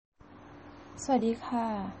สวัสดีค่ะ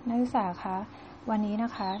นักศึกษาคะวันนี้น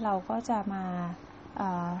ะคะเราก็จะมา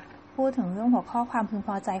พูดถึงเรื่องหัวข้อความพึงพ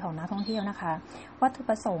อใจของนักท่องเที่ยวนะคะวัตถุป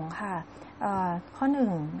ระสงค์ค่ะข้อ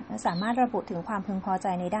1สามารถระบุถึงความพึงพอใจ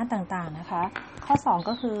ในด้านต่างๆนะคะข้อ2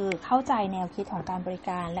ก็คือเข้าใจแนวคิดของการบริ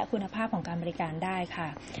การและคุณภาพของการบริการได้ค่ะ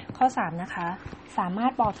ข้อ3นะคะสามาร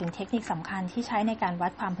ถบอกถึงเทคนิคสำคัญที่ใช้ในการวั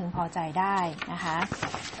ดความพึงพอใจได้นะคะ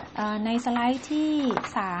ในสไลด์ที่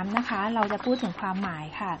3นะคะเราจะพูดถึงความหมาย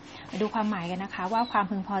ค่ะมาดูความหมายกันนะคะว่าความ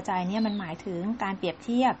พึงพอใจเนี่ยมันหมายถึงการเปรียบเ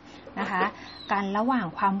ทียบนะคะการระหว่าง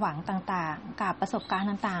ความหวังต่างๆกับประสบการณ์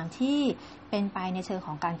ต่างๆที่เป็นไปในเชิงข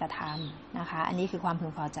องการกระทำนะคะอันนี้คือความพึ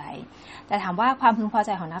งพอใจแต่ถามว่าความพึงพอใจ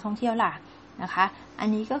ของนักท่องเที่ยวล่ะนะคะอัน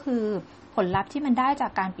นี้ก็คือผลลัพธ์ที่มันได้จา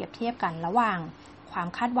กการเปรียบเทียบกันระหว่างควา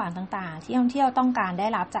มคาดหวังต่างๆที่นักท่องเที่ยวต้องการได้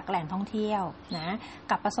รับจากแหล่งท่องเที่ยวนะ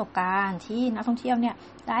กับประสบการณ์ที่นักท่องเที่ยวเนี่ย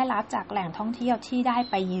ได้รับจากแหล่งท่องเที่ยวที่ได้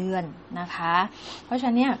ไปเยือนนะคะเพราะฉะ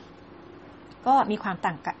นั้นเนี่ยก็มีความ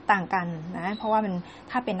ต่างกันนะเพราะว่ามัน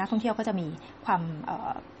ถ้าเป็นนักท่องเที่ยวก็จะมีความ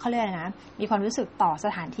เขาเรียกอะไรนะมีความรู้สึกต่อส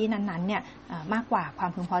ถานที่นั้นๆเนี่ยมากกว่าควา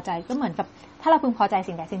มพึงพอใจก็เหมือนกับถ้าเราพึงพอใจ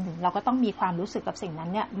สิ่งใดสิ่งหนึ่งเราก็ต้องมีความรู้สึกกับสิ่งนั้น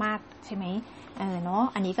เนี่ยมากใช่ไหมเนาะ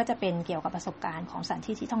อันนี้ก็จะเป็นเกี่ยวกับประสบการณ์ของสถาน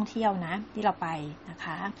ที่ที่ท่องเที่ยวนะที่เราไปนะค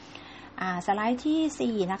ะสไลด์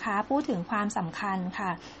ที่4นะคะพูดถึงความสำคัญค่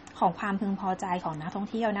ะของความพึงพอใจของนักท่อง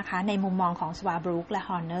เที่ยวนะคะในมุมมองของ Swarbrick และ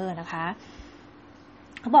Horner นะคะ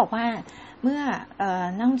เขาบอกว่าเมื่อ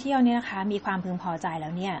นักท่องเที่ยวเนี่ยนะคะมีความพึงพอใจแล้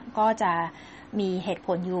วเนี่ยก็จะมีเหตุผ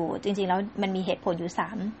ลอยู่จริงๆแล้วมันมีเหตุผลอยู่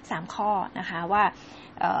3ข้อนะคะว่า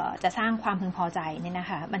จะสร้างความพึงพอใจเนี่ยนะ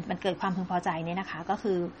คะมันเกิดความพึงพอใจเนี่ยนะคะก็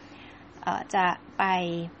คือจะไป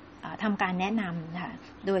ทำการแนะนำนะคะ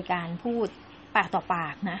โดยการพูดปากต่อปา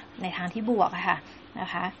กนะในทางที่บวกค่ะนะ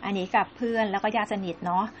คะอันนี้กับเพื่อนแล้วก็ญาติสนิท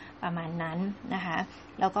เนาะประมาณนั้นนะคะ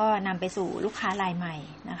แล้วก็นำไปสู่ลูกค้ารายใหม่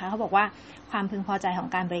นะคะเขาบอกว่าความพึงพอใจของ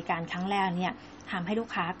การบริการครั้งแรกเนี่ยทำให้ลูก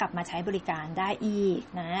ค้ากลับมาใช้บริการได้อีก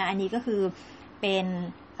นะอันนี้ก็คือเป็น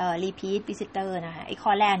repeat visitor นะคะไอ้ข้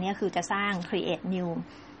อแรกเนี่ยคือจะสร้าง create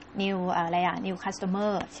new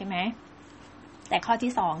customer ใช่ไหมแต่ข้อ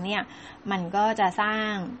ที่2เนี่ยมันก็จะสร้า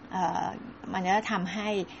งมันจะทำให้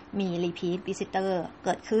มี repeat visitor เ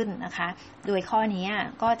กิดขึ้นนะคะโดยข้อนี้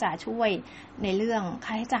ก็จะช่วยในเรื่อง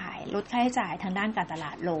ค่าใช้จ่ายลดค่าใช้จ่ายทางด้านการตล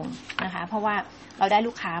าดลงนะคะเพราะว่าเราได้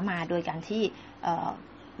ลูกค้ามาโดยการที่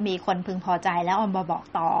มีคนพึงพอใจแล้วเอามาบอก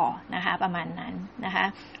ต่อนะคะประมาณนั้นนะคะ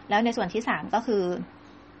แล้วในส่วนที่3ก็คือ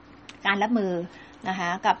การรับมือนะคะ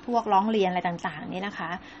กับพวกร้องเรียนอะไรต่างๆนี่นะคะ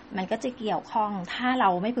มันก็จะเกี่ยวข้องถ้าเรา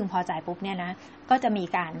ไม่พึงพอใจปุ๊บเนี่ยนะก็จะมี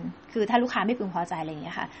การคือถ้าลูกค้าไม่พึงพอใจอะไรอย่างเ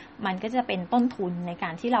งี้ยค่ะมันก็จะเป็นต้นทุนในกา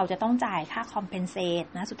รที่เราจะต้องจ่ายค่าคอมเพนเซต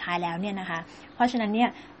นะสุดท้ายแล้วเนี่ยนะคะเพราะฉะนั้นเนี่ย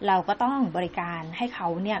เราก็ต้องบริการให้เขา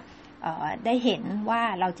เนี่ยได้เห็นว่า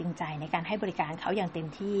เราจริงใจในการให้บริการเขาอย่างเต็ม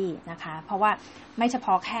ที่นะคะเพราะว่าไม่เฉพ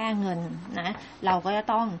าะแค่เงินนะเราก็จะ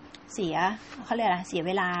ต้องเสียเขาเรียกอะไรเสียเ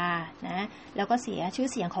วลานะแล้วก็เสียชื่อ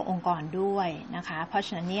เสียงขององค์กรด้วยนะคะเพราะฉ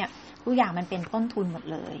ะนั้นเนี่ยทุกอย่างมันเป็นต้นทุนหมด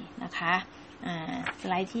เลยนะคะส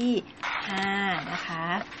ไลด์ที่5นะคะ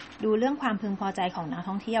ดูเรื่องความพึงพอใจของนัก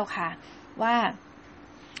ท่องเที่ยวค่ะว่า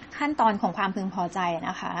ขั้นตอนของความพึงพอใจ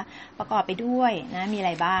นะคะประกอบไปด้วยนะมีอะไ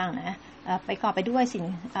รบ้างนะประกอบไปด้วยสิ่ง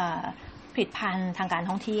ผลิตภัณฑ์ทางการ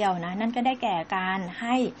ท่องเที่ยวนะนั่นก็ได้แก่การใ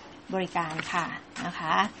ห้บริการค่ะนะค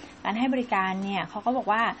ะการให้บริการเนี่ยเขาก็บอก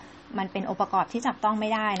ว่ามันเป็นองค์ประกอบที่จับต้องไม่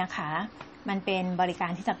ได้นะคะมันเป็นบริกา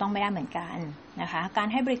รที่จับต้องไม่ได้เหมือนกันนะคะการ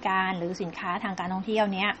ให้บริการหรือสินค้าทางการท่องเที่ยว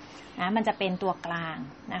เนี้ยนะมันจะเป็นตัวกลาง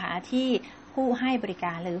นะคะที่ผู้ให้บริก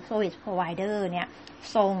ารหรือ service provider เนี่ย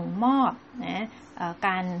ส่งมอบนะก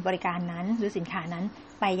ารบริการนั้นหรือสินค้านั้น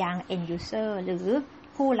ไปยัง end user หรือ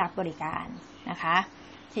ผู้รับบริการนะคะ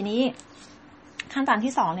ทีนี้ขั้นตอน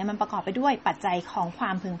ที่2เนี่ยมันประกอบไปด้วยปัจจัยของคว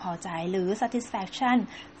ามพึงพอใจหรือ satisfaction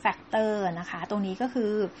factor นะคะตรงนี้ก็คื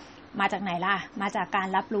อมาจากไหนล่ะมาจากการ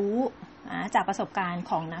รับรู้จากประสบการณ์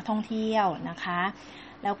ของนักท่องเที่ยวนะคะ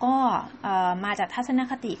แล้วก็มาจากทัศน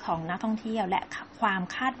คติของนักท่องเที่ยวและความ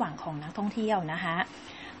คาดหวังของนักท่องเที่ยวนะคะ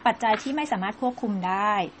ปัจจัยที่ไม่สามารถควบคุมไ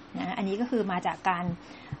ด้นะอันนี้ก็คือมาจากการ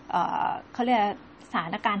เขาเรียกสถา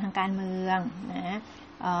นการณ์ทางการเมืองนะ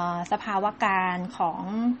สภาวะการของ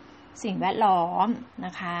สิ่งแวดล้อมน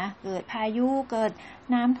ะคะเกิดพายุเกิด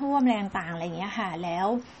น้ำท่วมอะไรต่างๆอะไรอย่างเงี้ยค่ะแล้ว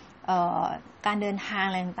การเดินทาง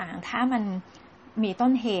อะไรต่างๆถ้ามันมีต้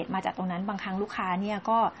นเหตุมาจากตรงนั้นบางครั้งลูกค้าเนี่ย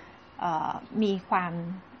ก็มีความ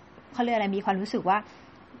เขาเรียกอะไรมีความรู้สึกว่า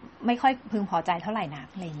ไม่ค่อยพึงพอใจเท่าไหร่นัก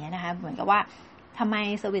อะไรอย่างเงี้ยนะคะเหมือนกับว่าทำไม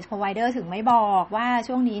Service Provider ถึงไม่บอกว่า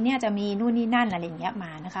ช่วงนี้เนี่ยจะมีนู่นนี่นั่นอะไรอย่างเงี้ยม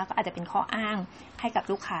านะคะก็อาจจะเป็นข้ออ้างให้กับ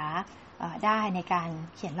ลูกค้าได้ในการ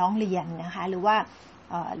เขียนร้องเรียนนะคะหรือว่า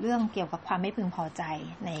เรื่องเกี่ยวกับความไม่พึงพอใจ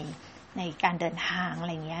ในการเดินทางอะไ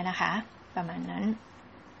รอย่างเงี้ยนะคะประมาณนั้น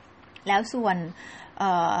แล้วส่วน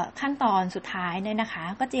ขั้นตอนสุดท้ายเนี่ยนะคะ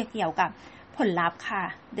ก็จะเกี่ยวกับผลลัพธ์ค่ะ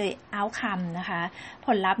the outcome นะคะผ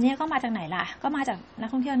ลลัพธ์เนี่ยก็มาจากไหนล่ะก็มาจากนัก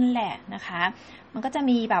ท่องเที่ยวนั่นแหละนะคะมันก็จะ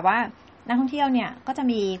มีแบบว่านักท่องเที่ยวเนี่ยก็จะ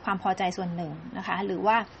มีความพอใจส่วนหนึ่งนะคะหรือ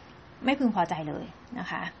ว่าไม่พึงพอใจเลยนะ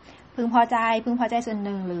คะพึงพอใจส่วนห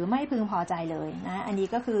นึ่งหรือไม่พึงพอใจเลยนะอันนี้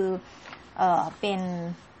ก็คือเป็น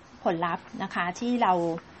ผลลัพธ์นะคะที่เรา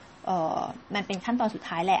มันเป็นขั้นตอนสุด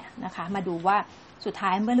ท้ายแหละนะคะมาดูว่าสุดท้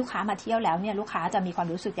ายเมื่อลูกค้ามาเที่ยวแล้วเนี่ยลูกค้าจะมีความ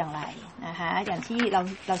รู้สึกอย่างไรนะคะอย่างที่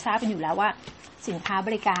เราทราบกันอยู่แล้วว่าสินค้าบ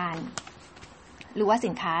ริการหรือว่าสิ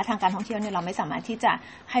นค้าทางการท่องเที่ยวเนี่ยเราไม่สามารถที่จะ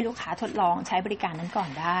ให้ลูกค้าทดลองใช้บริการนั้นก่อน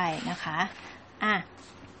ได้นะคะ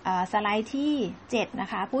สไลด์ที่7นะ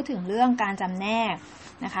คะพูดถึงเรื่องการจำแนก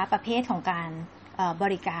นะคะประเภทของการบ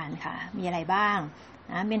ริการค่ะมีอะไรบ้าง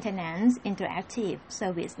นะ maintenance interactive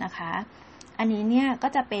service นะคะอันนี้เนี่ยก็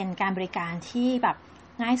จะเป็นการบริการที่แบบ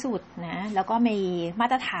ง่ายสุดนะแล้วก็มีมา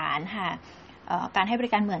ตรฐานค่ะการให้บ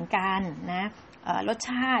ริการเหมือนกันนะรส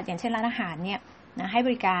ชาติอย่างเช่นร้านอาหารเนี่ยนะให้บ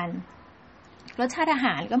ริการรสชาติอาห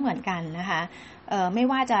ารก็เหมือนกันนะคะไม่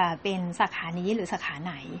ว่าจะเป็นสาขานี้หรือสาขาไ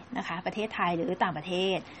หนนะคะประเทศไทยหรือต่างประเท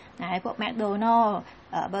ศนะพวกแมคโดนัลด์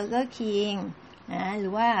เบอร์เกอร์คิงนะหรื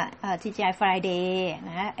อว่าTGI Friday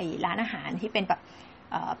นะไอร้านอาหารที่เป็นแบบ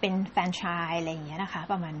เป็นแฟรนไชส์อะไรอย่างเงี้ยนะคะ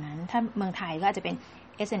ประมาณนั้นถ้าเมืองไทยก็อาจจะเป็น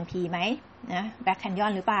S&P ไหมนะแบล็คแคนยอ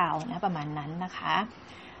นหรือเปล่านะประมาณนั้นนะคะ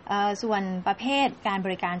ส่วนประเภทการบ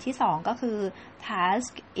ริการที่2ก็คือ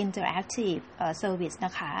Task Interactive Service น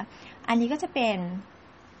ะคะอันนี้ก็จะเป็น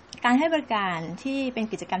การให้บริการที่เป็น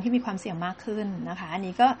กิจกรรมที่มีความเสี่ยงมากขึ้นนะคะอัน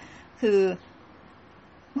นี้ก็คือ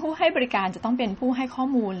ผู้ให้บริการจะต้องเป็นผู้ให้ข้อ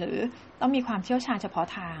มูลหรือต้องมีความเชี่ยวชาญเฉพาะ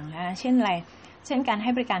ทางนะเช่นอะไรเช่นการให้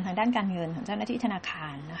บริการทางด้านการเงินของเจ้าหน้าที่ธนาคา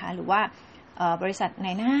รนะคะหรือว่าบริษัทใน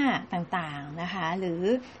หน้าต่างๆนะคะหรือ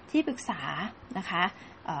ที่ปรึกษานะคะ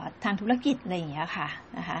ทางธุรกิจอะไรอย่างเงี้ยค่ะ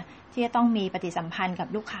นะคะที่จะต้องมีปฏิสัมพันธ์กับ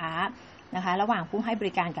ลูกค้านะคะระหว่างผู้ให้บ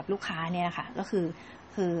ริการกับลูกค้าเนี่ยนะคะก็คือ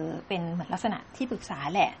เป็นเหมือนลักษณะที่ปรึกษา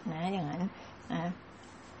แหละนะอย่างนั้นนะ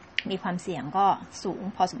มีความเสี่ยงก็สูง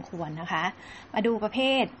พอสมควรนะคะมาดูประเภ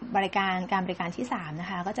ทการบริการที่3นะ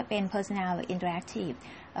คะก็จะเป็น personal interactive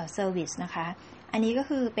service นะคะอันนี้ก็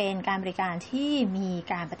คือเป็นการบริการที่มี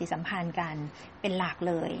การปฏิสัมพันธ์กันเป็นหลัก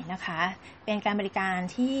เลยนะคะเป็นการบริการ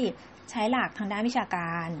ที่ใช้หลักทางด้านวิชาก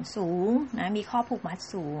ารสูงนะมีข้อผูกมัด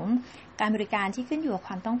สูงการบริการที่ขึ้นอยู่กับค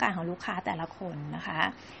วามต้องการของลูกค้าแต่ละคนนะคะ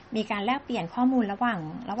มีการแลกเปลี่ยนข้อมูลระห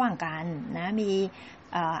ว่างกันนะมี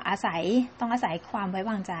ต้องอาศัยความไว้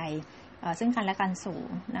วางใจซึ่งกันและกันสูง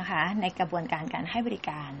นะคะในกระบวนการการให้บริ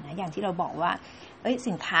การนะอย่างที่เราบอกว่า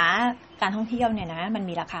สินค้าการท่องเที่ยวเนี่ยนะมัน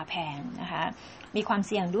มีราคาแพงนะคะมีความเ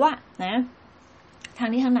สี่ยงด้วยนะทาง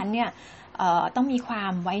นี้ทั้งนั้นเนี่ยต้องมีควา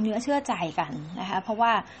มไว้เนื้อเชื่อใจกันนะคะเพราะว่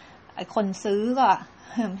าคนซื้อก็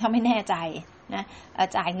ถ้าไม่แน่ใจนะ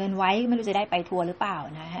จ่ายเงินไว้ไม่รู้จะได้ไปทัวร์หรือเปล่า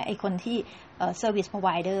นะไอคนที่service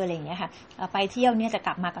provider อะไรอย่างเงี้ยค่ะไปเที่ยวเนี่ยจะก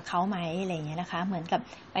ลับมากับเขาไหมอะไรอย่างเงี้ยนะคะเหมือนกับ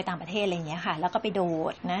ไปต่างประเทศอะไรอย่างเงี้ยค่ะแล้วก็ไปโด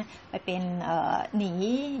ดนะไปเป็นหนี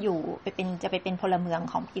อยู่จะไปเป็นพลเมือง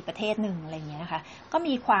ของอีกประเทศหนึ่งอะไรอย่างเงี้ยนะคะก็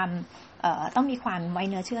มีความต้องมีความไว้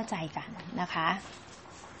เนื้อเชื่อใจกันนะคะ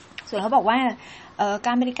ส่วนเขาบอกว่าก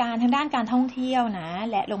ารบริการทางด้านการท่องเที่ยวนะ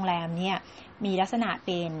และโรงแรมเนี่ยมีลักษณะเ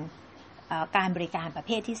ป็นการบริการประเ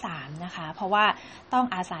ภทที่3นะคะเพราะว่าต้อง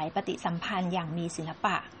อาศัยปฏิสัมพันธ์อย่างมีศิลป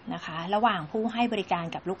ะนะคะระหว่างผู้ให้บริการ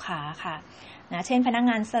กับลูกค้าค่ะนะเช่นพนัก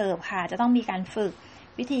งานเสิร์ฟค่ะจะต้องมีการฝึก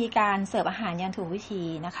วิธีการเสิร์ฟอาหารอย่างถูกวิธี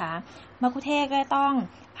นะคะมัคคุเทศก์ก็ต้อง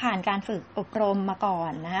ผ่านการฝึกอบรมมาก่อ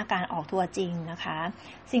นนะการออกทัวร์จริงนะคะ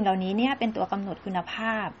สิ่งเหล่านี้เนี่ยเป็นตัวกำหนดคุณภ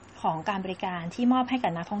าพของการบริการที่มอบให้กั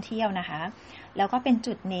บนักท่องเที่ยวนะคะแล้วก็เป็น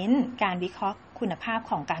จุดเน้นการวิเคราะห์คุณภาพ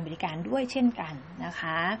ของการบริการด้วยเช่นกันนะค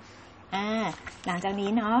ะหลังจาก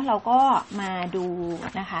นี้เนาะเราก็มาดู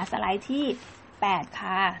นะคะสไลด์ที่8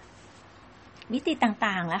ค่ะมิติ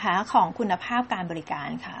ต่างๆนะคะของคุณภาพการบริการ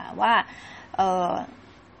ค่ะว่า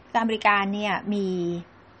การบริการเนี่ย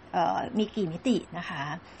มีกี่มิตินะคะ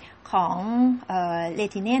ของเล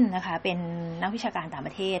ทิเนนนะคะเป็นนักวิชาการต่างป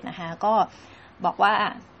ระเทศนะคะก็บอกว่า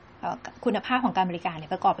คุณภาพของการบริการเนี่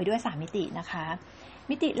ยประกอบไปด้วย3มิตินะคะ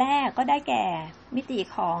มิติแรกก็ได้แก่มิติ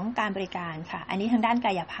ของการบริการค่ะอันนี้ทางด้านก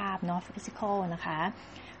ายภาพเนาะ physical นะคะ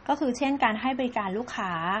ก็คือเช่นการให้บริการลูกค้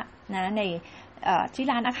านะในที่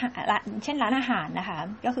ร้านอาหารเช่นร้านอาหารนะคะ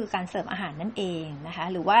ก็คือการเสิร์ฟอาหารนั่นเองนะคะ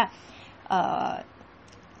หรือว่า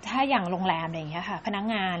ถ้าอย่างโรงแรมอะไรอย่างเงี้ยค่ะพนัก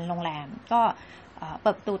งานโรงแรมก็เ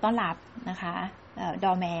ปิดประตูต้อนรับนะคะด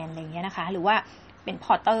อร์แมนอะไรอย่างเงี้ยนะคะหรือว่าเป็นพ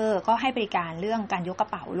อร์เตอร์ก็ให้บริการเรื่องการยกกระ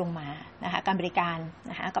เป๋าลงมานะคะการบริการ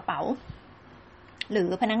นะคะกระเป๋าหรือ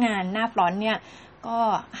พนักงานหน้าฟรอนต์เนี่ยก็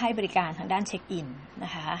ให้บริการทางด้านเช็คอินน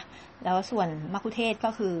ะคะแล้วส่วนมัคคุเทศก์ก็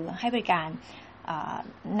คือให้บริการ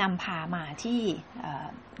นำพามา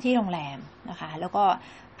ที่โรงแรมนะคะแล้วก็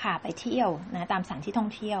พาไปเที่ยวนะตามสถานที่ท่อ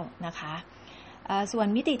งเที่ยวนะคะส่วน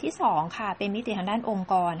มิติที่2ค่ะเป็นมิติทางด้านองค์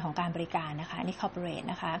กรของการบริการนะคะนี่ corporate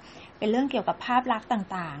นะคะเป็นเรื่องเกี่ยวกับภาพลักษณ์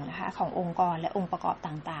ต่างๆนะคะขององค์กรและองค์ประกอบ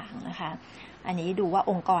ต่างๆนะคะอันนี้ดูว่า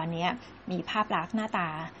องค์กรนี้มีภาพลักษณ์หน้าตา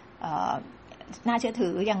น่าเชื่อถื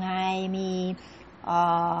อยังไงมี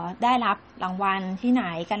ได้รับรางวัลที่ไหน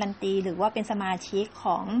การันตีหรือว่าเป็นสมาชิกข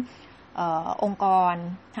ององค์กร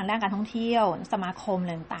ทางด้านการท่องเที่ยวสมาคม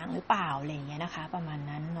ต่างๆหรือเปล่าอะไรอย่างเงี้ยนะคะประมาณ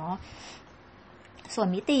นั้นเนาะส่วน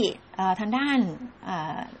มิติทางด้าน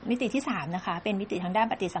มิติที่3นะคะเป็นมิติทางด้าน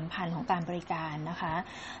ปฏิสัมพันธ์ของการบริการนะคะ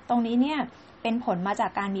ตรงนี้เนี่ยเป็นผลมาจา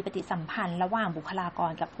กการมีปฏิสัมพันธ์ระหว่างบุคลาก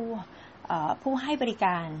รกับผู้ให้บริก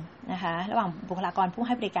ารนะคะระหว่างบุคลากรผู้ใ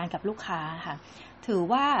ห้บริการกับลูกค้าค่ะถือ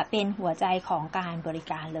ว่าเป็นหัวใจของการบริ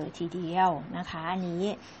การเลยทีเดียวนะคะอันนี้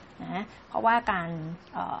นะเพราะว่า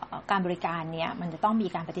การบริการเนี่ยมันจะต้องมี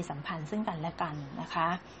การปฏิสัมพันธ์ซึ่งกันและกันนะคะ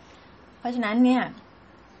เพราะฉะนั้นเนี่ย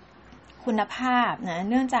คุณภาพนะ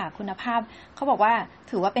เนื่องจากคุณภาพเขาบอกว่า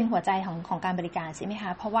ถือว่าเป็นหัวใจของการบริการใช่ไหมค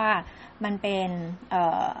ะเพราะว่ามันเป็น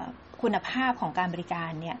คุณภาพของการบริกา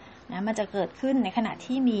รเนี่ยนะมันจะเกิดขึ้นในขณะ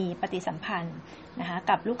ที่มีปฏิสัมพันธ์นะคะ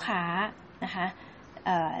กับลูกค้านะคะ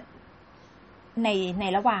ใน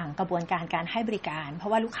ระหว่างกระบวนการให้บริการเพรา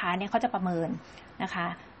ะว่าลูกค้าเนี่ยเขาจะประเมินนะคะ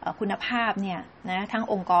คุณภาพเนี่ยนะทั้ง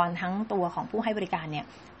องค์กรทั้งตัวของผู้ให้บริการเนี่ย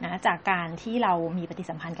นะจากการที่เรามีปฏิ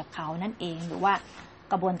สัมพันธ์กับเขานั่นเองหรือว่า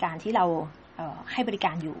กระบวนการที่เราให้บริก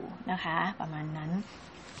ารอยู่นะคะประมาณนั้น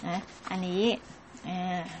นะอันนี้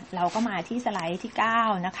เราก็มาที่สไลด์ที่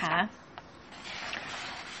9นะคะ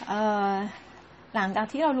หลังจาก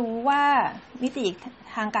ที่เรารู้ว่ามิติ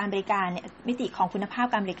ทางการบริการเนี่ยมิติของคุณภาพ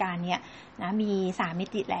การบริการเนี่ยนะมี3มิ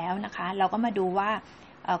ติแล้วนะคะเราก็มาดูว่า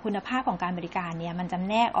คุณภาพของการบริการเนี่ยมันจำ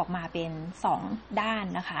แนกออกมาเป็น2ด้าน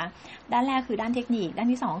นะคะด้านแรกคือด้านเทคนิคด้าน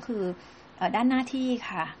ที่2คือด้านหน้าที่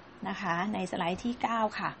ค่ะนะคะในสไลด์ที่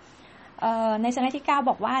9ค่ะในสไลด์ที่9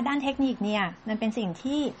บอกว่าด้านเทคนิคเนี่ยมันเป็นสิ่ง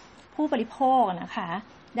ที่ผู้บริโภคนะคะ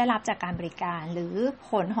ได้รับจากการบริการหรือ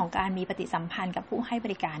ผลของการมีปฏิสัมพันธ์กับผู้ให้บ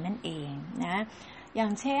ริการนั่นเองนะอย่า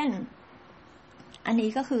งเช่นอันนี้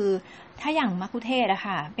ก็คือถ้าอย่างมัคคุเทศก์อะ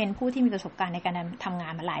ค่ะเป็นผู้ที่มีประสบการณ์ในการทำงา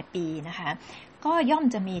นมาหลายปีนะคะก็ย่อม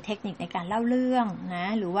จะมีเทคนิคในการเล่าเรื่องนะ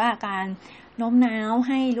หรือว่าการโน้มน้าวใ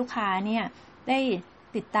ห้ลูกค้าเนี่ยได้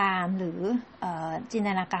ติดตามหรือจินต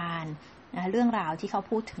นาการนะเรื่องราวที่เขา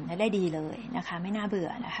พูดถึงได้ดีเลยนะคะไม่น่าเบื่อ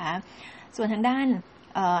นะคะส่วนทางด้าน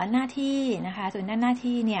หน้าที่นะคะส่วนด้านหน้า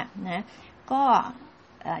ที่เนี่ยนะก็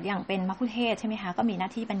อย่างเป็นมัคคุเทศก์ใช่ไหมคะก็มีหน้า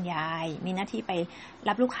ที่บรรยายมีหน้าที่ไป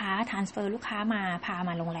รับลูกค้า transfer ลูกค้ามาพาม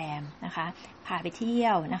าโรงแรมนะคะพาไปเที่ย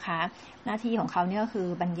วนะคะหน้าที่ของเขาเนี่ยก็คือ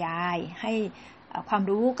บรรยายให้ความ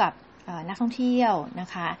รู้กับนักท่องเที่ยวนะ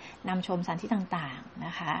คะนำชมสถานที่ต่างๆน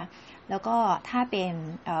ะคะแล้วก็ถ้าเป็น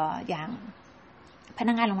อย่างพ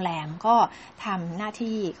นักงานโรงแรมก็ทำหน้า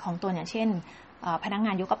ที่ของตัวเนี่ยเช่นพนักง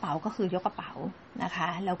านยกกระเป๋าก็คือยกกระเป๋านะคะ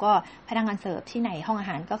แล้วก็พนักงานเสิร์ฟที่ในห้องอา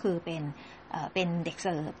หารก็คือเป็นเด็กเ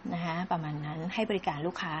สิร์ฟนะคะประมาณนั้นให้บริการ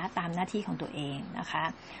ลูกค้าตามหน้าที่ของตัวเองนะคะ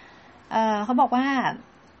เขาบอกว่า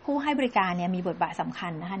ผู้ให้บริการเนี่ยมีบทบาทสำคั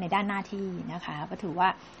ญนะคะในด้านหน้าที่นะคะก็ถือว่า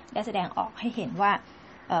ได้แสดงออกให้เห็นว่า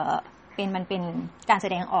มันเป็นการแส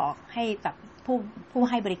ดงออกให้กับผู้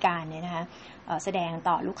ให้บริการเนี่ยนะคะแสดง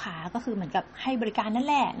ต่อลูกค้าก็คือเหมือนกับให้บริการนั่น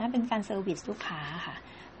แหละนะเป็นการเซอร์วิสลูกค้าค่ะ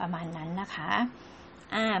ประมาณนั้นนะคะ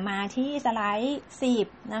มาที่สไลด์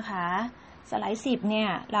10นะคะสไลด์10เนี่ย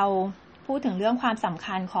เราพูดถึงเรื่องความสำ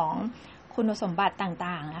คัญของคุณสมบัติ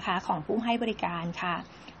ต่างๆนะคะของผู้ให้บริการค่ะ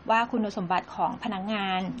ว่าคุณสมบัติของพนักงา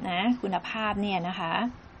นนะคุณภาพเนี่ยนะคะ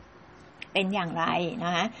เป็นอย่างไรน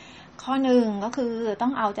ะคะข้อหนึ่งก็คือต้อ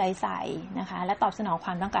งเอาใจใส่นะคะและตอบสนองคว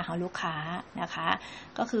ามต้องการของลูกค้านะคะ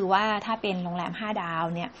ก็คือว่าถ้าเป็นโรงแรม5 ดาว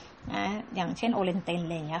เนี่ยนะอย่างเช่นโอเรนเต็นอะ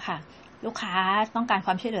ไรอย่างเงี้ยค่ะลูกค้าต้องการค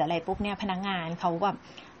วามช่วยเหลืออะไรปุ๊บเนี่ยพนักงานเขาแบบ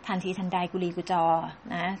ทันทีทันใดกุลีกุจอ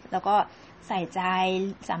นะแล้วก็ใส่ใจ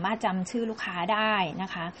สามารถจำชื่อลูกค้าได้นะ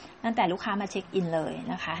คะตั้งแต่ลูกค้ามาเช็คอินเลย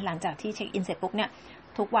นะคะหลังจากที่เช็คอินเสร็จปุ๊บเนี่ย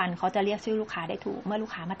ทุกวันเขาจะเรียกชื่อลูกค้าได้ถูกเมื่อลู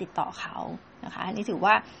กค้ามาติดต่อเขานะคะนี่ถือ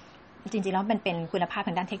ว่าจริงๆแล้วมันเป็นคุณภาพท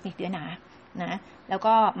างด้านเทคนิคด้วยนะแล้ว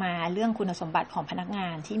ก็มาเรื่องคุณสมบัติของพนักงา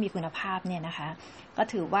นที่มีคุณภาพเนี่ยนะคะก็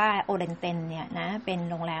ถือว่าโอเรนเต็นเนี่ยนะเป็น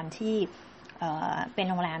โรงแรมที่เป็น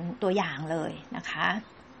โรงแรมตัวอย่างเลยนะคะ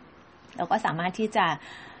แล้วก็สามารถที่จะ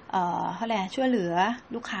ช่วยเหลือ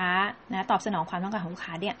ลูกค้านะตอบสนองความต้องการของลูก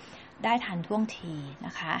ค้าเนี่ยได้ทันท่วงทีน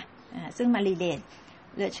ะคะซึ่งมารีเลท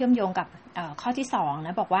หรือเชื่อมโยงกับข้อที่2น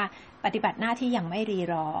ะบอกว่าปฏิบัติหน้าที่อย่างไม่รี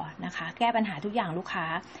รอนะคะแก้ปัญหาทุกอย่างลูกค้า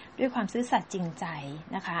ด้วยความซื่อสัตย์จริงใจ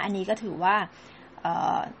นะคะอันนี้ก็ถือว่า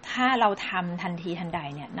ถ้าเราทำทันทีทันใด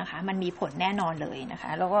เนี่ยนะคะมันมีผลแน่นอนเลยนะค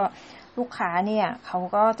ะแล้วก็ลูกค้าเนี่ยเขา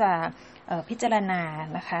ก็จะพิจารณา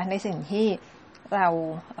นะคะในสิ่งที่เ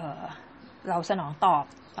ราสนองตอบ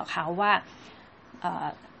ต่อเขาว่า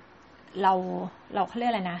เราเขาเรีย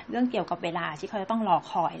กอะไรนะเรื่องเกี่ยวกับเวลาที่เขาจะต้องรอ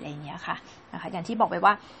คอยอะไรอย่างเงี้ยค่ะนะคะอย่างที่บอกไป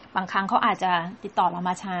ว่าบางครั้งเขาอาจจะติดต่อเรา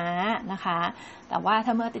มาช้านะคะแต่ว่าถ้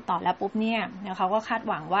าเมื่อติดต่อแล้วปุ๊บเนี่ยเขาก็คาด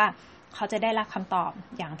หวังว่าเขาจะได้รับคำตอบ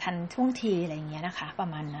อย่างทันท่วงทีอะไรอย่างเงี้ยนะคะประ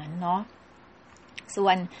มาณนั้นเนาะส่ว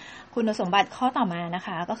นคุณสมบัติข้อต่อมานะค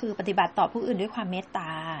ะก็คือปฏิบัติต่อผู้อื่นด้วยความเมตต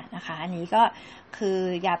านะคะอันนี้ก็คือ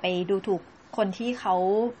อย่าไปดูถูกคนที่เขา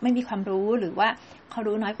ไม่มีความรู้หรือว่าเขา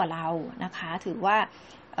รู้น้อยกว่าเรานะคะถือว่า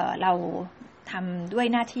เราทำด้วย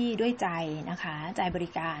หน้าที่ด้วยใจนะคะใจบ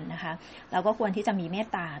ริการนะคะเราก็ควรที่จะมีเมต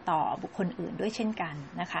ตาต่อบุคคลอื่นด้วยเช่นกัน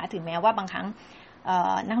นะคะถึงแม้ว่าบางครั้ง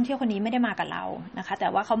นักท่องเที่ยวคนนี้ไม่ได้มากับเรานะคะแต่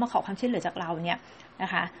ว่าเขามาขอความช่วยเหลือจากเราเนี่ยนะ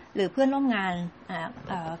คะหรือเพื่อนร่วมงาน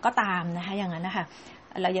ก็ตามนะคะอย่างนั้นนะคะ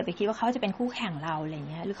เราอย่าไปคิดว่าเขาจะเป็นคู่แข่งเราอะไร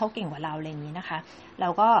เงี้ยหรือเขาเก่งกว่าเราอะไรอย่างนี้นะคะเรา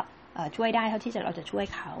ก็ช่วยได้เท่าที่เราจะช่วย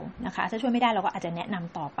เขานะคะถ้าช่วยไม่ได้เราก็อาจจะแนะน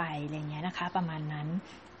ำต่อไปอะไรเงี้ยนะคะประมาณนั้น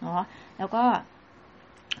เนาะแล้วก็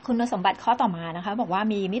คุณสมบัติข้อต่อมานะคะบอกว่า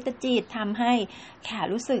มีมิตรจิตทำให้แขก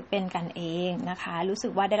รู้สึกเป็นกันเองนะคะรู้สึ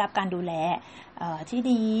กว่าได้รับการดูแลที่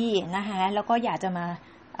ดีนะคะแล้วก็อยากจะมา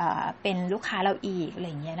เป็นลูกค้าเราอีกอะไร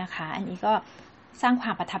อย่างเงี้ยนะคะอันนี้ก็สร้างคว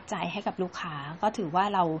ามประทับใจให้กับลูกค้าก็ถือว่า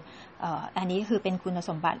เราอันนี้คือเป็นคุณส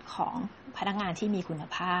มบัติของพนักงานที่มีคุณ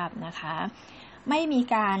ภาพนะคะไม่มี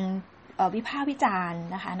การวิพากษ์วิจารณ์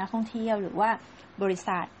นะคะนักท่องเที่ยวหรือว่าบริ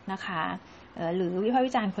ษัทนะคะหรือวิพากษ์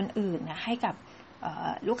วิจารณ์คนอื่นนะให้กับ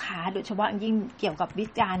ลูกค้าโดยเฉพาะยิ่งเกี่ยวกับวิ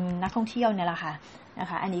จารณ์นักท่องเที่ยวเนี่ยแหละค่ะนะ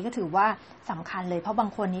คะอันนี้ก็ถือว่าสำคัญเลยเพราะบาง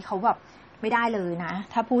คนนี้เขาแบบไม่ได้เลยนะ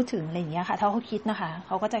ถ้าพูดถึงอะไรอย่างเงี้ยค่ะถ้าเขาคิดนะคะเข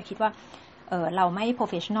าก็จะคิดว่าเราไม่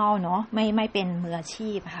professional เนาะไม่เป็นมืออา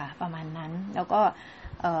ชีพค่ะประมาณนั้นแล้วก็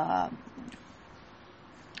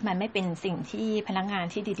มันไม่เป็นสิ่งที่พนักงาน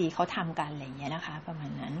ที่ดีๆเขาทำกันอะไรอย่างเงี้ยนะคะประมา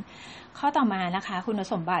ณนั้นข้อต่อมานะคะคุณ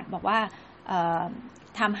สมบัติบอกว่า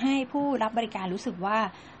ทำให้ผู้รับบริการรู้สึกว่า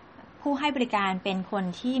ผู้ให้บริการเป็นคน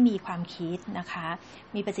ที่มีความคิดนะคะ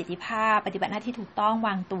มีประสิทธิภาพปฏิบัติหน้าที่ถูกต้องว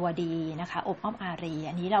างตัวดีนะคะอบอ้อมอารี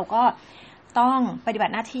อันนี้เราก็ต้องปฏิบั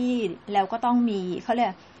ติหน้าที่แล้วก็ต้องมีเขาเรียก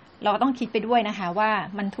เราก็ต้องคิดไปด้วยนะคะว่า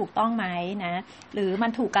มันถูกต้องไหมนะหรือมั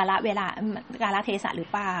นถูกกาลเวลากาลเทศะหรือ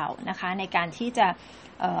เปล่านะคะในการที่จะ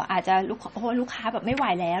อาจจะลูกค้าแบบไม่ไหว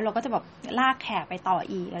แล้วเราก็จะแบบลากแขกไปต่อ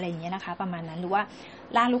อีกอะไรอย่างเงี้ยนะคะประมาณนั้นหรือว่า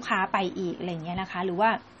ลากลูกค้าไปอีกอะไรอย่างเงี้ยนะคะหรือว่า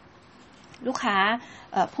ลูกค้า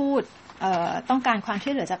พูดต้องการความช่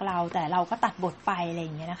วยเหลือจากเราแต่เราก็ตัดบทไปอะไรอ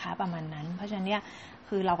ย่างเงี้ยนะคะประมาณนั้นเพราะฉะนั้นเนี่ย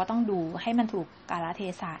คือเราก็ต้องดูให้มันถูกกาลเท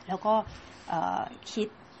ศะแล้วก็คิด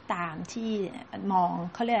ตามที่มอง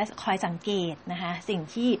เขาเรียกคอยสังเกตนะคะสิ่ง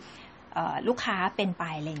ที่ลูกค้าเป็นไป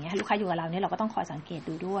อะไรอย่างเงี้ยลูกค้าอยู่กับเราเนี่ยเราก็ต้องคอยสังเกต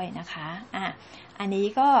ดูด้วยนะคะอันนี้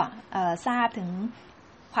ก็ทราบถึง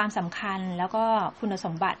ความสำคัญแล้วก็คุณส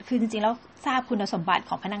มบัติคือจริงๆแล้วทราบคุณสมบัติ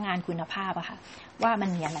ของพนักงานคุณภาพอะค่ะว่ามัน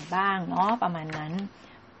มีอะไรบ้างเนาะประมาณนั้น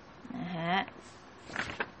นะคะ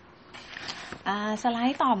สไล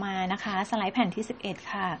ด์ต่อมานะคะสไลด์แผ่นที่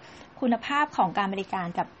11ค่ะคุณภาพของการบริการ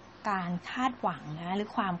กับการคาดหวังนะหรือ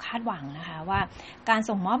ความคาดหวังนะคะว่าการ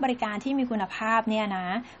ส่งมอบบริการที่มีคุณภาพเนี่ยนะ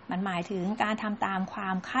มันหมายถึงการทำตามควา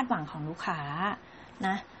มคาดหวังของลูกค้าน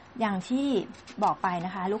ะอย่างที่บอกไปน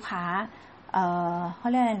ะคะลูกค้าเขา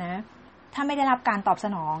เรียกอะไรนะถ้าไม่ได้รับการตอบส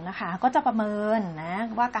นองนะคะก็จะประเมินนะ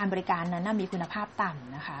ว่าการบริการนั้นมีคุณภาพต่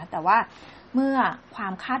ำนะคะแต่ว่าเมื่อควา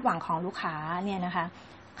มคาดหวังของลูกค้าเนี่ยนะคะ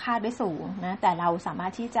คาดไว้สูงนะแต่เราสามาร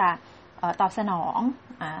ถที่จะตอบสนอง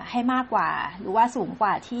ให้มากกว่าหรือว่าสูงก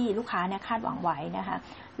ว่าที่ลูกค้าเนี่ยคาดหวังไว้นะคะ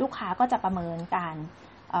ลูกค้าก็จะประเมิน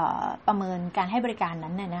การให้บริการ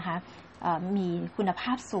นั้นเนี่ยนะคะมีคุณภ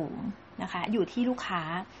าพสูงนะคะอยู่ที่ลูกค้า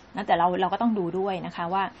นะแต่เราก็ต้องดูด้วยนะคะ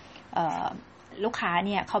ว่าลูกค้าเ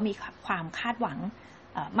นี่ยเขามีความคาดหวัง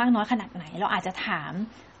มากน้อยขนาดไหนเราอาจจะถา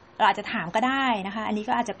มก็ได้นะคะอันนี้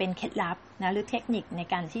ก็อาจจะเป็นเคล็ดลับนะหรือเทคนิคใน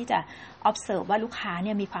การที่จะ observe ว่าลูกค้าเ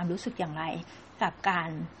นี่ยมีความรู้สึกอย่างไรกับการ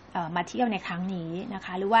มาเที่ยวในครั้งนี้นะค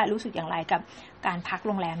ะหรือว่ารู้สึกอย่างไรกับการพักโ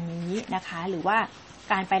รงแรมนี้นะคะหรือว่า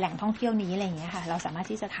การไปแหล่งท่องเที่ยวนี้อะไรอย่างเงี้ยค่ะเราสามารถ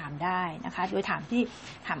ที่จะถามได้นะคะโดยถา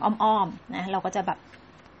มอ้อมๆนะเราก็จะแบบ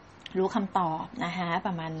รู้คำตอบนะคะป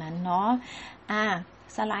ระมาณนั้นเนาะ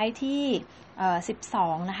สไลด์ที่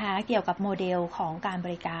12นะคะเกี่ยวกับโมเดลของการบ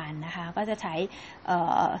ริการนะคะก็จะใช้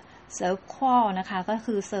Circle นะคะก็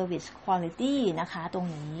คือ Service Quality นะคะตรง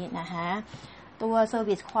นี้นะคะตัว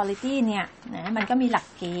Service Quality เนี่ยนะมันก็มีหลัก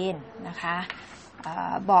เกณฑ์นะคะ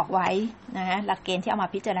บอกไว้นะหลักเกณฑ์ที่เอามา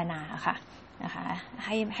พิจารณาค่ะนะคะ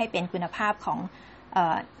ให้เป็นคุณภาพของ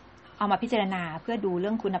เอามาพิจารณาเพื่อดูเ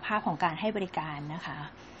รื่องคุณภาพของการให้บริการนะคะ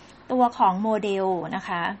ตัวของโมเดลนะค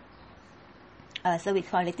ะservice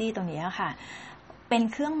quality ตรงนี้ค่ะเป็น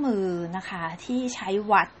เครื่องมือนะคะที่ใช้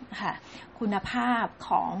วัดค่ะคุณภาพข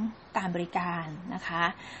องการบริการนะคะ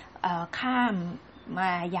ข้ามม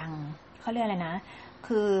าอย่างเขาเรียกอะไรนะ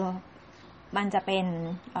คือมันจะเป็น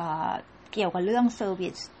เกี่ยวกับเรื่อง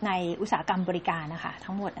service ในอุตสาหกรรมบริการนะคะ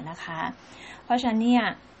ทั้งหมดนะคะเพราะฉะนั้นเนี่ย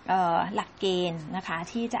หลักเกณฑ์นะคะ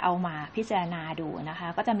ที่จะเอามาพิจารณาดูนะคะ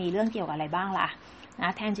ก็จะมีเรื่องเกี่ยวกับอะไรบ้างล่ะน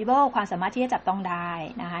ะ tangible ความสามารถที่จะจับต้องได้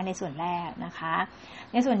นะคะในส่วนแรกนะคะ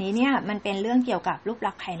ในส่วนนี้เนี่ยมันเป็นเรื่องเกี่ยวกับรูป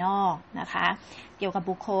ลักษณ์ภายนอกนะคะเกี่ยวกับ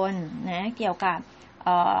บุคคลนะเกี่ยวกับ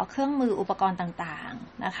เครื่องมืออุปกรณ์ต่าง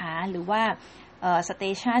ๆนะคะหรือว่าสเต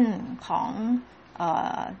ชันของ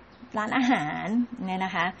ร้านอาหารเนี่ยน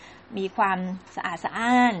ะคะมีความสะอาดสะ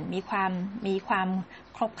อ้านมีความ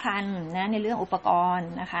ครบครันนะในเรื่องอุปกรณ์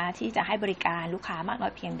นะคะที่จะให้บริการลูกค้ามากน้อ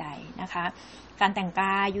ยเพียงใดนะคะการแต่งก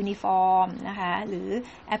ายยูนิฟอร์มนะคะหรือ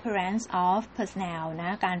appearance of personnel น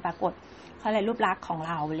ะการปรากฏรูปลักษณ์ของ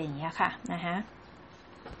เราอะไรอย่างเงี้ยค่ะนะคะ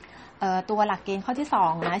ตัวหลักเกณฑ์ข้อที่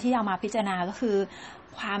2นะที่เอามาพิจารณาก็คือ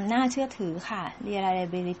ความน่าเชื่อถือค่ะ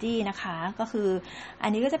reliability นะคะก็คืออัน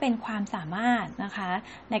นี้ก็จะเป็นความสามารถนะคะ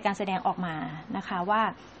ในการแสดงออกมานะคะว่า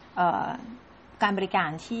การบริการ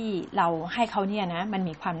ที่เราให้เขาเนี่ยนะมัน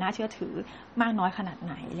มีความน่าเชื่อถือมากน้อยขนาดไ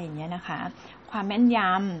หนอะไรอย่างเงี้ยนะคะความแม่นย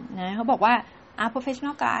ำนะเขาบอกว่า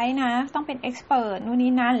professional guide นะต้องเป็น expert นู่น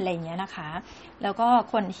นี่นั่นอะไรอย่างเงี้ยนะคะแล้วก็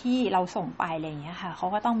คนที่เราส่งไปอะไรอย่างเงี้ยค่ะเขา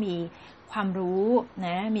ก็ต้องมีความรู้น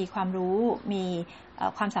ะมีความรู้มี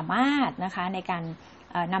ความสามารถนะคะในการ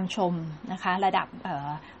นำชมนะคะระดับ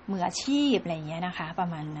มืออาชีพอะไรอย่างเงี้ยนะคะประ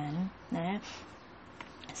มาณนั้นนะ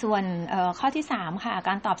ส่วนข้อที่3ค่ะก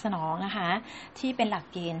ารตอบสนองนะคะที่เป็นหลัก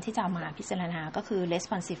เกณฑ์ที่จะมาพิจารณาก็คือ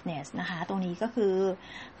responsiveness นะคะตรงนี้ก็คือ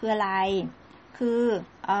อะไรคือ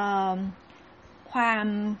ความ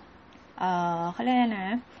เขาเรียกนะ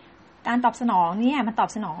การตอบสนองเนี่ยมันตอบ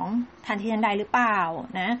สนองทันทีทันใดหรือเปล่า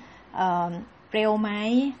นะเร็วไหม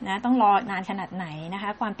นะต้องรอนานขนาดไหนนะคะ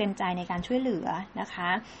ความเต็มใจในการช่วยเหลือนะคะ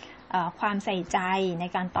ความใส่ใจใน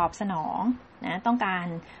การตอบสนองนะต้องการ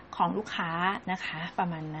ของลูกค้านะคะประ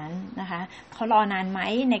มาณนั้นนะคะเขารอนานไหม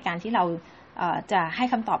ในการที่เราจะให้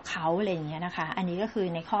คำตอบเขาอะไรอย่างเงี้ยนะคะอันนี้ก็คือ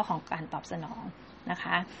ในข้อของการตอบสนองนะค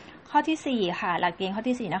ะข้อที่4ค่ะหลักเกณฑ์ข้อ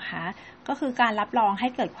ที่4นะคะก็คือการรับรองให้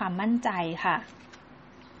เกิดความมั่นใจค่ะ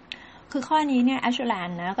คือข้อนี้เนี่ย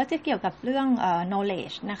Assurance นะก็จะเกี่ยวกับเรื่อง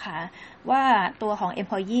knowledge นะคะว่าตัวของ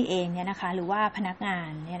employee เองเนี่ยนะคะหรือว่าพนักงาน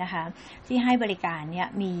เนี่ยนะคะที่ให้บริการเนี่ย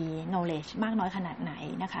มี knowledge มากน้อยขนาดไหน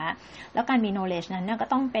นะคะแล้วการมี knowledge นั้นเนี่ยก็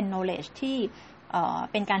ต้องเป็น knowledge ที่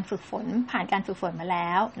เป็นการฝึกฝนผ่านการฝึกฝนมาแล้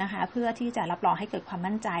วนะคะเพื่อที่จะรับรองให้เกิดความ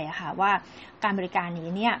มั่นใจอะค่ะว่าการบริการนี้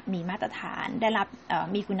เนี่ยมีมาตรฐานได้รับ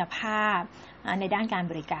มีคุณภาพในด้านการ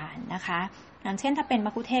บริการนะคะอย่างเช่นถ้าเป็น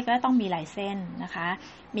มัคคุเทศก์ก็ต้องมีไลเซนส์นะคะ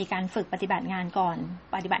มีการฝึกปฏิบัติงานก่อน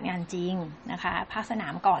ปฏิบัติงานจริงนะคะภาคสนา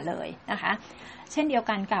มก่อนเลยนะคะเช่นเดียว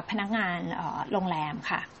กันกับพนักงานโรงแรม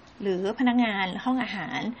ค่ะหรือพนักงานห้องอาหา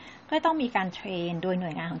รก็ต้องมีการเทรนโดยหน่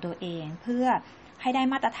วยงานของตัวเองเพื่อให้ได้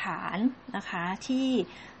มาตรฐานนะคะที่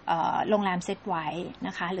โรงแรมเซตไว้น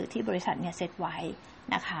ะคะหรือที่บริษัทเนี่ยเซตไว้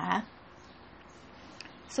นะคะ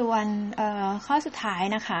ส่วนข้อสุดท้าย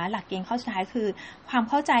นะคะหลักเกณฑ์ข้อสุดท้ายคือความ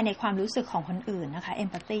เข้าใจในความรู้สึกของคนอื่นนะคะ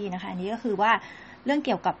empathy นะคะอันนี้ก็คือว่าเรื่องเ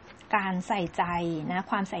กี่ยวกับการใส่ใจนะ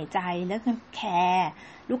ความใส่ใจเรื่องแคร์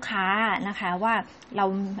ลูกค้านะคะว่า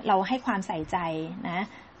เราให้ความใส่ใจนะ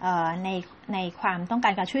ในความต้องกา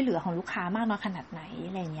รการช่วยเหลือของลูกค้ามากน้อยขนาดไหน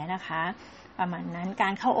อะไรอย่างเงี้ยนะคะประมาณนั้นกา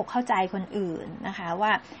รเข้าอกเข้าใจคนอื่นนะคะว่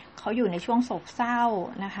าเขาอยู่ในช่วงโศกเศร้า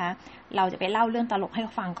นะคะเราจะไปเล่าเรื่องตลกให้เข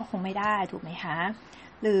าฟังก็คงไม่ได้ถูกไหมคะ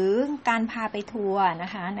หรือการพาไปทัวร์น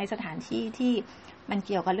ะคะในสถานที่ที่มันเ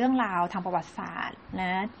กี่ยวกับเรื่องราวทางประวัติศาสตร์น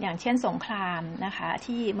ะอย่างเช่นสงครามนะคะ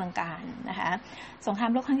ที่เมืองกาญนะคะสงครา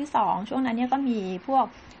มโลกครั้งที่2ช่วงนั้นเนี่ยก็มีพวก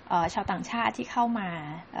ชาวต่างชาติที่เข้ามา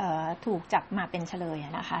ถูกจับมาเป็นเฉลย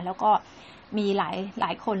นะคะแล้วก็มีหล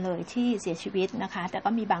ายคนเลยที่เสียชีวิตนะคะแต่ก็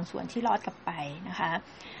มีบางส่วนที่รอดกลับไปนะคะ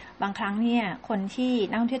บางครั้งเนี่ยคนที่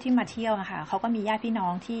นักท่องเที่ยวที่มาเที่ยวนะคะเขาก็มีญาติพี่น้อ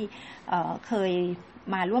งที่เคย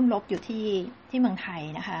มาร่วมรบอยู่ที่เมืองไทย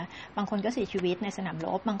นะคะบางคนก็เสียชีวิตในสนามร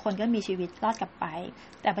บบางคนก็มีชีวิตรอดกลับไป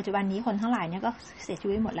แต่ปัจจุบันนี้คนทั้งหลายเนี่ยก็เสียชี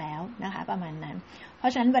วิตหมดแล้วนะคะประมาณนั้นเพรา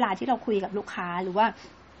ะฉะนั้นเวลาที่เราคุยกับลูกค้าหรือว่า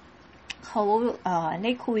เขาไ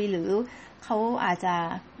ด้คุยหรือเขาอาจจะ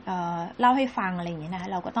เล่าให้ฟังอะไรอย่างเงี้ยนะ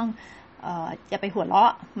เราก็ต้องอย่าไปหัวเรา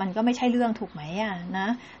ะมันก็ไม่ใช่เรื่องถูกไหมนะ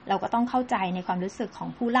เราก็ต้องเข้าใจในความรู้สึกของ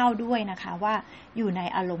ผู้เล่าด้วยนะคะว่าอยู่ใน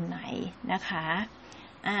อารมณ์ไหนนะคะ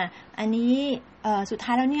อันนี้สุดท้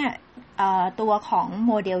ายแล้วเนี่ยตัวของโ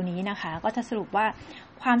มเดลนี้นะคะก็จะสรุปว่า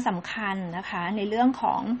ความสำคัญนะคะในเรื่องข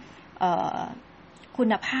อง คุ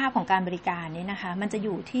ณภาพของการบริการเนี่ยนะคะมันจะอ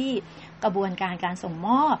ยู่ที่กระบวนการการส่งม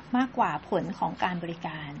อบมากกว่าผลของการบริก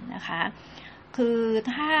ารนะคะคือ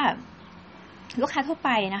ถ้าลูกค้าทั่วไป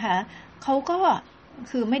นะคะเขาก็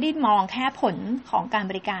คือไม่ได้มองแค่ผลของการ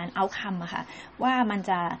บริการเอาคำอะค่ะว่ามัน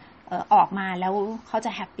จะออกมาแล้วเขาจ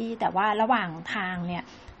ะแฮปปี้แต่ว่าระหว่างทางเนี่ย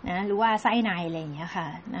นะหรือว่าไส้ในอะไรอย่างเงี้ยค่ะ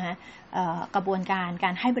นะกระบวนการกา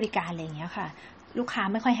รให้บริการอะไรอย่างเงี้ยค่ะลูกค้า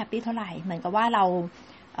ไม่ค่อยแฮปปี้เท่าไหร่เหมือนกับว่าเรา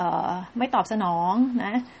ไม่ตอบสนองน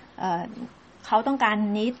ะเขาต้องการ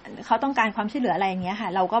เขาต้องการความช่วยเหลืออะไรอย่างเงี้ยค่ะ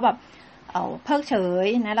เราก็แบบเพิกเฉย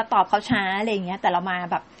นะเราตอบเขาช้าอะไรอย่างเงี้ยแต่เรามา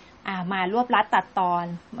แบบมารวบรัดตัดตอน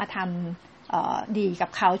มาทำดีกับ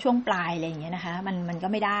เขาช่วงปลายอะไรอย่างเงี้ยนะคะมันก็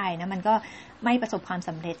ไม่ได้นะมันก็ไม่ประสบความส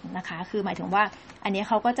ำเร็จนะคะคือหมายถึงว่าอันนี้เ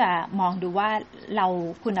ขาก็จะมองดูว่าเรา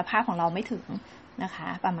คุณภาพของเราไม่ถึงนะคะ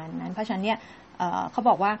ประมาณนั้นเพราะฉะนั้นเนี่ยเขา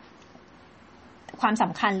บอกว่าความส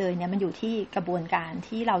ำคัญเลยเนี่ยมันอยู่ที่กระบวนการ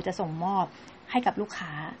ที่เราจะส่งมอบให้กับลูกค้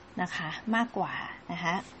านะคะมากกว่านะค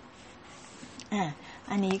ะ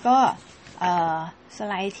อันนี้ก็ส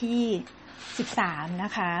ไลด์ที่13น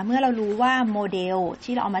ะคะเมื่อเรารู้ว่าโมเดล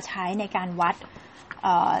ที่เราเอามาใช้ในการวัด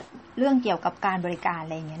เรื่องเกี่ยวกับการบริการอะ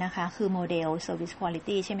ไรอย่างเงี้ยนะคะคือโมเดล Service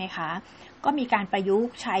Quality ใช่ไหมคะก็มีการประยุก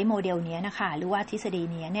ต์ใช้โมเดลนี้นะคะหรือว่าทฤษฎี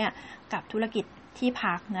นี้เนี่ยกับธุรกิจที่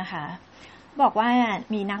พักนะคะบอกว่า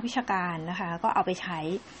มีนักวิชาการนะคะก็เอาไปใช้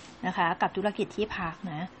นะคะกับธุรกิจที่พัก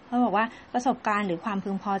นะเขาบอกว่าประสบการณ์หรือความพึ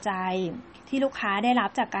งพอใจที่ลูกค้าได้รับ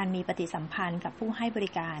จากการมีปฏิสัมพันธ์กับผู้ให้บ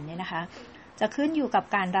ริการเนี่ยนะคะจะขึ้นอยู่กับ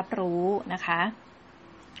การรับรู้นะคะ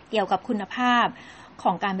เกี่ยวกับคุณภาพข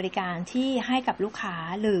องการบริการที่ให้กับลูกค้า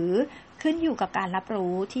หรือขึ้นอยู่กับการรับ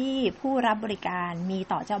รู้ที่ผู้รับบริการมี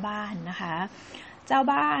ต่อเจ้าบ้านนะคะเจ้า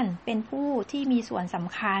บ้านเป็นผู้ที่มีส่วนส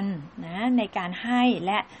ำคัญนะในการให้แ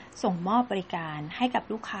ละส่งมอบบริการให้กับ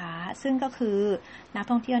ลูกค้าซึ่งก็คือนัก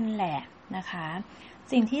ท่องเที่ยวนั่นแหละนะคะ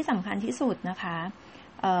สิ่งที่สำคัญที่สุดนะคะ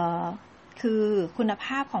คือคุณภ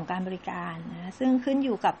าพของการบริการนะซึ่งขึ้นอ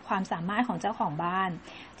ยู่กับความสามารถของเจ้าของบ้าน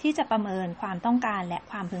ที่จะประเมินความต้องการและ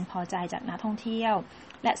ความพึงพอใจจากนักท่องเที่ยว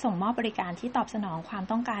และส่งมอบบริการที่ตอบสนองความ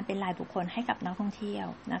ต้องการเป็นรายบุคคลให้กับนักท่องเที่ยว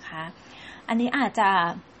นะคะอันนี้อาจจะ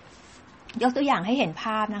ยกตัวอย่างให้เห็นภ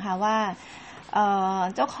าพนะคะว่า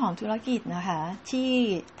เจ้าของธุรกิจนะคะที่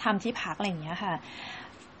ทำที่พักอะไรอย่างเงี้ยค่ะ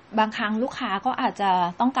บางครั้งลูกค้าก็อาจจะ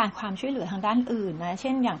ต้องการความช่วยเหลือทางด้านอื่นนะเ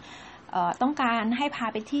ช่นอย่างต้องการให้พา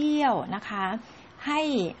ไปเที่ยวนะคะใ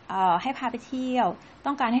ห้พาไปเที่ยว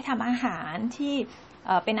ต้องการให้ทำอาหารที่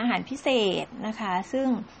เป็นอาหารพิเศษนะคะซึ่ง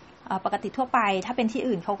ปกติทั่วไปถ้าเป็นที่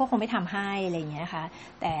อื่นเขาก็คงไม่ทำให้อะไรอย่างเงี้ยค่ะ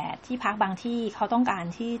แต่ที่พักบางที่เขาต้องการ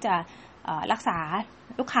ที่จะรักษา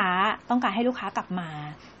ลูกค้าต้องการให้ลูกค้ากลับมา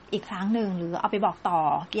อีกครั้งหนึ่งหรือเอาไปบอกต่อ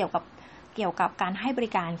เกี่ยวกับการให้บ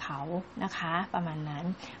ริการเขานะคะประมาณนั้น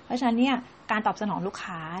เพราะฉะนั้นเนี่ยการตอบสนองลูก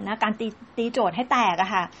ค้านะการตีโจทย์ให้แตกอ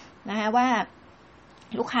ะค่ะนะคะว่า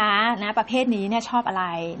ลูกค้านะประเภทนี้เนี่ยชอบอะไร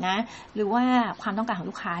นะหรือว่าความต้องการของ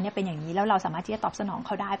ลูกค้าเนี่ยเป็นอย่างนี้แล้วเราสามารถที่จะตอบสนองเข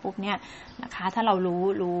าได้ปุ๊บเนี่ยนะคะถ้าเรารู้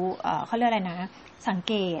เขาเรียกอะไรนะสังเ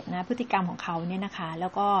กตนะพฤติกรรมของเขาเนี่ยนะคะแล้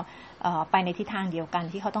วก็ไปในทิศทางเดียวกัน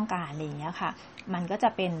ที่เขาต้องการอะไรอย่างเงี้ยค่ะมันก็จะ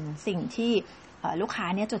เป็นสิ่งที่ลูกค้า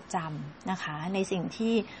เนี่ยจดจำนะคะในสิ่ง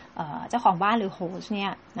ที่เจ้าของบ้านหรือโฮสต์เนี่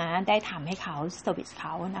ยนะได้ทำให้เขาเซอร์วิสเข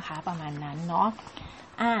านะคะประมาณนั้นเนาะ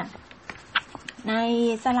ใน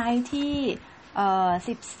สไลด์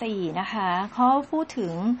ที่14นะคะเขาพูดถึ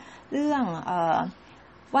งเรื่อง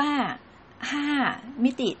ว่า5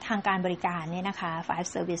มิติทางการบริการเนี่ยนะคะ five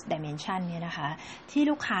service dimension เนี่ยนะคะที่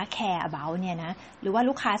ลูกค้า care about เนี่ยนะหรือว่า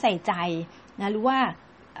ลูกค้าใส่ใจนะหรือว่า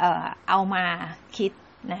เอามาคิด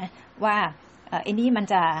นะว่าไอ้นี่มัน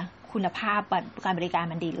จะคุณภาพการบริการ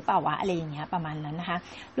มันดีหรือเปล่าวะอะไรอย่างเงี้ยประมาณนั้นนะคะ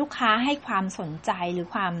ลูกค้าให้ความสนใจหรือ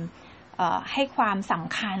ความให้ความส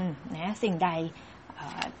ำคัญนะสิ่งใด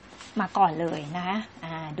มาก่อนเลยนะคะ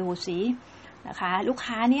ดูซินะคะลูก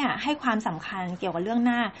ค้าเนี่ยให้ความสำคัญเกี่ยวกับเรื่อง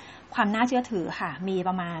ความน่าเชื่อถือค่ะมีป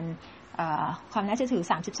ระมาณความน่าเชื่อถือ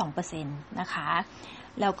 32% นะคะ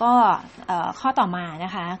แล้วก็ข้อต่อมาน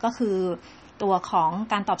ะคะก็คือตัวของ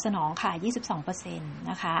การตอบสนองค่ะ 22% น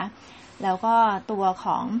ะคะแล้วก็ตัวข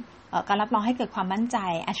องการรับรองให้เกิดความมั่นใจ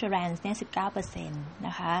assurance เนี่ย 19% น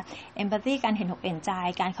ะคะ empathy การเห็นอกเห็นใจ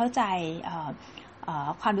การเข้าใจ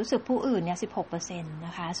ความรู้สึกผู้อื่นเนี่ย 16% น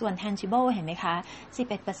ะคะส่วน tangible เห็นไหมคะ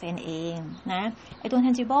 11% เองนะไอตัว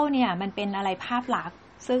tangible เนี่ยมันเป็นอะไรภาพลักษณ์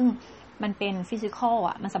ซึ่งมันเป็น physical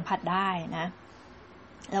อ่ะมันสัมผัสได้นะ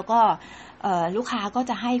แล้วก็ลูกค้าก็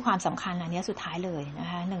จะให้ความสำคัญอันนี้สุดท้ายเลยนะ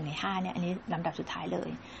คะ1 ใน 5เนี่ยอันนี้ลำดับสุดท้ายเลย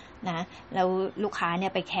นะแล้วลูกค้าเนี่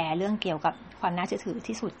ยไปแคร์เรื่องเกี่ยวกับความน่าเชื่อถือ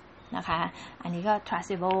ที่สุดนะคะอันนี้ก็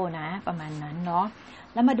trustable นะประมาณนั้นเนาะ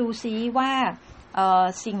แล้วมาดูซิว่า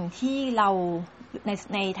สิ่งที่เรา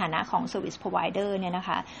ในฐานะของ Service Provider เนี่ยนะค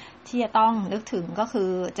ะที่จะต้องนึกถึงก็คือ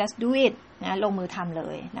just do it นะลงมือทำเล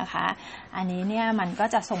ยนะคะอันนี้เนี่ยมันก็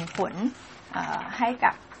จะส่งผลให้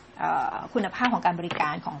กับคุณภาพของการบริกา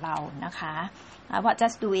รของเรานะคะว่า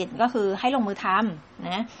just do it ก็คือให้ลงมือทำ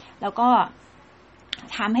นะแล้วก็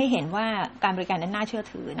ทำให้เห็นว่าการบริการนั้นน่าเชื่อ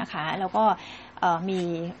ถือนะคะแล้วก็มี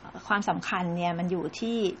ความสำคัญเนี่ยมันอยู่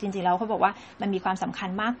ที่จริงๆแล้วเขาบอกว่ามันมีความสำคัญ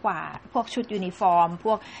มากกว่าพวกชุดยูนิฟอร์มพ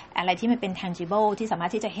วกอะไรที่มันเป็น tangible ที่สามาร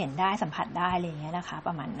ถที่จะเห็นได้สัมผัสได้อะไรอย่างเงี้ยนะคะป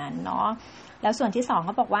ระมาณนั้นเนาะแล้วส่วนที่2เข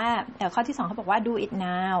าบอกว่าข้อที่2เขาบอกว่า do it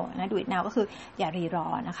now นะ do it now ก็คืออย่ารีรอ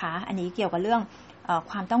นะคะอันนี้เกี่ยวกับเรื่อง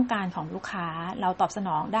ความต้องการของลูกค้าเราตอบสน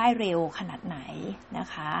องได้เร็วขนาดไหนนะ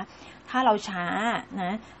คะถ้าเราช้าน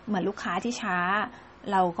ะเหมือนลูกค้าที่ช้า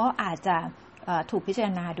เราก็อาจจะถูกพิจาร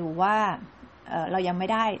ณาดูว่าเรายังไม่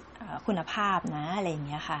ได้คุณภาพนะอะไรอย่างเ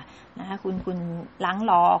งี้ยค่ะนะคะคุณล้าง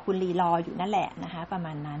รอคุณรีรออยู่นั่นแหละนะคะประม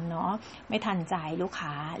าณนั้นเนาะไม่ทันใจลูกค้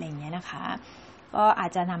าอะไรอย่างเงี้ยนะคะก็อา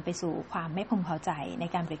จจะนำไปสู่ความไม่พึงพอใจใน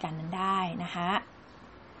การบริการนั้นได้นะคะ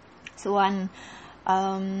ส่วน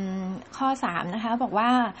ข้อ3นะคะบอกว่า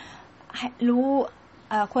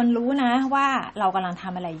ควรรู้นะว่าเรากำลังท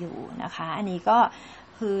ำอะไรอยู่นะคะอันนี้ก็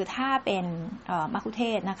คือถ้าเป็นมัคคุเท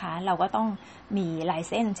ศก์นะคะเราก็ต้องมีไลเ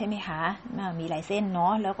ซนส์ใช่ไหมคะมีไลเซนส์เนา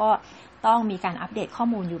ะแล้วก็ต้องมีการอัปเดตข้อ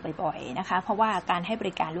มูลอยู่บ่อยๆนะคะเพราะว่าการให้บ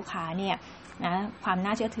ริการลูกค้าเนี่ยนะความน่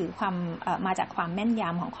าเชื่อถือความมาจากความแม่นย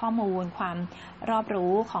ำของข้อมูลความรอบ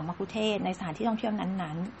รู้ของมัคคุเทศก์ในสถานที่ท่องเที่ยว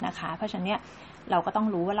นั้นๆนะคะเพราะฉะนั้นเนี่ยเราก็ต้อง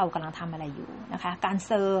รู้ว่าเรากำลังทำอะไรอยู่นะคะการเ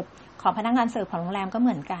สิร์ฟของพนักงานเสิร์ฟของโรงแรมก็เห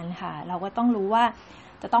มือนกันค่ะเราก็ต้องรู้ว่า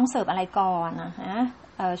จะต้องเสิร์ฟอะไรก่อนนะ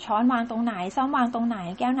ช้อนวางตรงไหนซ่อมวางตรงไหน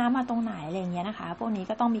แก้วน้ำมาตรงไหนอะไรอย่างเงี้ยนะคะพวกนี้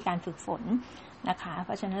ก็ต้องมีการฝึกฝนนะคะเพ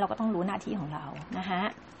ราะฉะนั้นเราก็ต้องรู้หน้าที่ของเรานะคะ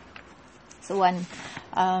ส่วน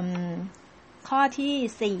ข้อ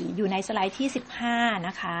ที่4อยู่ในสไลด์ที่15น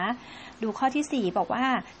ะคะดูข้อที่4บอกว่า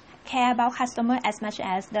care about customer as much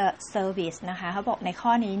as the service นะคะเขาบอกในข้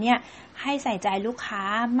อนี้เนี่ยให้ใส่ใจลูกค้า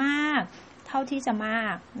มากเท่าที่จะมา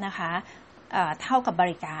กนะคะเท่ากับบ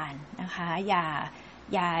ริการนะคะอย่า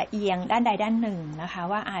เอียงด้านใดด้านหนึ่งนะคะ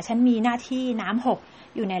ว่าฉันมีหน้าที่น้ำหก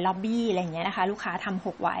อยู่ในล็อบบี้อะไรอย่างเงี้ยนะคะลูกค้าทำห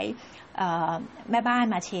กไว้แม่บ้าน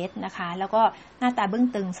มาเช็ดนะคะแล้วก็หน้าตาบึ้ง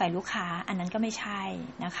ตึงใส่ลูกค้าอันนั้นก็ไม่ใช่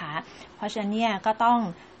นะคะเพราะฉะนั้นเนี่ยก็ต้อง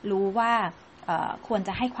รู้ว่าควรจ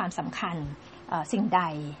ะให้ความสำคัญสิ่งใด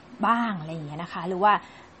บ้างอะไรอย่างเงี้ยนะคะหรือว่า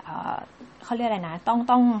เขาเรียกอะไรนะ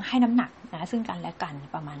ต้องให้น้ำหนักนะซึ่งกันและกัน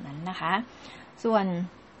ประมาณนั้นนะคะส่วน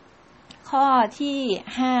ข้อที่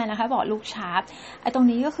5นะคะบอกลูกชาร์ปตรง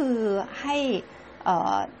นี้ก็คือให้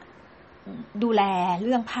ดูแลเ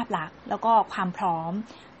รื่องภาพลักษณ์แล้วก็ความพร้อม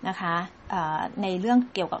นะคะในเรื่อง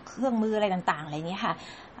เกี่ยวกับเครื่องมืออะไรต่างๆอะไรอย่างเงี้ยค่ะ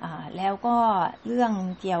แล้วก็เรื่อง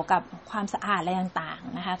เกี่ยวกับความสะอาดอะไรต่าง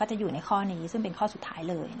ๆนะคะก็จะอยู่ในข้อนี้ซึ่งเป็นข้อสุดท้าย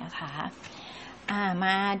เลยนะคะม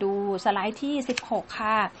าดูสไลด์ที่16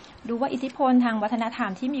ค่ะดูว่าอิทธิพลทางวัฒนธรร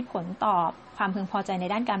มที่มีผลต่อความพึงพอใจใน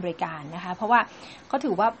ด้านการบริการนะคะเพราะว่าก็ถื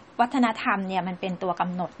อว่าวัฒนธรรมเนี่ยมันเป็นตัวก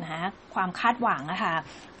ำหนดนะคะความคาดหวังนะคะ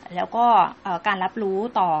แล้วก็การรับรู้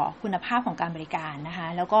ต่อคุณภาพของการบริการนะคะ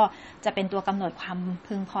แล้วก็จะเป็นตัวกำหนดความ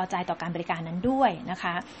พึงพอใจต่อการบริการนั้นด้วยนะค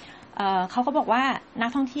ะเขาก็บอกว่านัก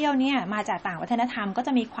ท่องเที่ยวเนี่ยมาจากต่างวัฒนธรรมก็จ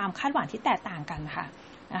ะมีความคาดหวังที่แตกต่างกันค่ะ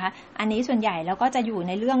นะคะอันนี้ส่วนใหญ่แล้วก็จะอยู่ใ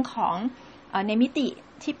นเรื่องของในมิติ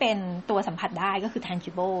ที่เป็นตัวสัมผัสได้ก็คือ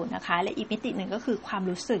tangible นะคะและอีกมิติหนึ่งก็คือความ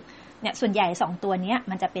รู้สึกเนี่ยส่วนใหญ่2ตัวนี้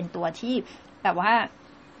มันจะเป็นตัวที่แบบว่า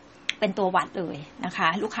เป็นตัววัดเลยนะคะ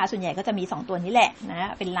ลูกค้าส่วนใหญ่ก็จะมี2ตัวนี้แหละน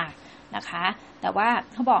ะเป็นหลักนะคะแต่ว่า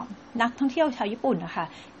เขาบอกนักท่องเที่ยวชาวญี่ปุ่นนะคะ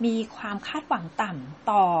มีความคาดหวังต่ำ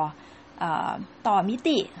ต่อมิ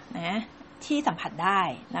ตินะที่สัมผัสได้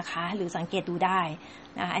นะคะหรือสังเกตดูได้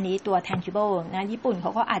นะอันนี้ตัว tangible นะญี่ปุ่นเข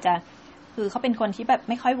าก็อาจจะคือเขาเป็นคนที่แบบ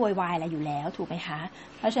ไม่ค่อยโวยวายอะไรอยู่แล้วถูกไหมคะ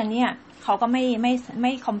เพราะฉะนั้นเนี่ยเขาก็ไ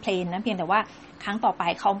ม่คอมเพลนนะเพียงแต่ว่าครั้งต่อไป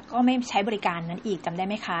เขาก็ไม่ใช้บริการนั้นอีกจำได้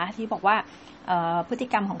ไหมคะที่บอกว่าพฤติ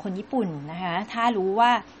กรรมของคนญี่ปุ่นนะคะถ้ารู้ว่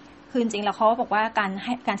าคือจริงๆแล้วเขาบอกว่าก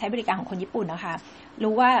ารใช้บริการของคนญี่ปุ่นนะคะ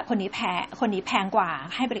รู้ว่าคนนี้แพงกว่า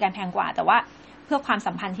ให้บริการแพงกว่าแต่ว่าเพื่อความ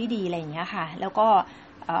สัมพันธ์ที่ดีอะไรอย่างเงี้ยค่ะแล้วก็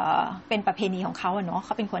เป็นประเพณีของเขาเนาะเข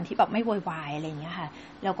าเป็นคนที่แบบไม่โวยวายอะไรอย่างเงี้ยค่ะ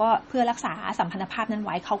แล้วก็เพื่อรักษาสัมพันธภาพนั้นไ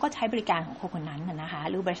ว้เขาก็ใช้บริการของคนนั้นนะคะ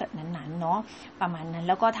หรือบริษัทนั้นๆเนาะประมาณนั้น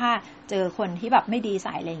แล้วก็ถ้าเจอคนที่แบบไม่ดีใ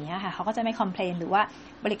ส่อะไรอย่างเงี้ยค่ะเขาก็จะไม่คอมเพลนหรือว่า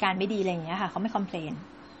บริการไม่ดีอะไรอย่างเงี้ยค่ะเขาไม่คอมเพลน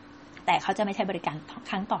แต่เขาจะไม่ใช้บริการ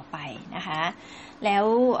ครั้งต่อไปนะคะแล้ว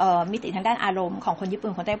มิติทางด้านอารมณ์ของคนญี่ปุ่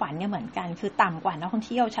นคนไต้หวันเนี่ยเหมือนกันคือต่ำกว่านักท่องเ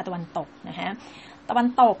ที่ยวชาวตะวันตกนะคะตะวัน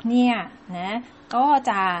ตกเนี่ยนะก็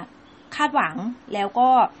จะคาดหวังแล้วก็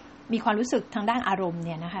มีความรู้สึกทางด้านอารมณ์เ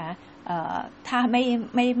นี่ยนะคะ ถ้า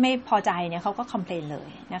ไม่พอใจเนี่ยเขาก็คอมเพลนเลย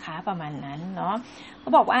นะคะประมาณนั้นเนาะเขา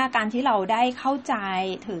บอกว่าการที่เราได้เข้าใจ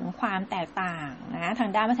ถึงความแตกต่างนะทา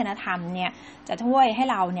งด้านวัฒนธรรมเนี่ยจะช่วยให้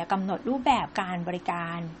เราเนี่ยกำหนดรูปแบบการบริกา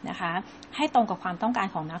รนะคะให้ตรงกับความต้องการ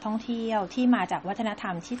ของนักท่องเที่ยวที่มาจากวัฒนธร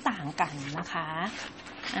รมที่ต่างกันนะคะ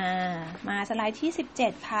มาสไลด์ที่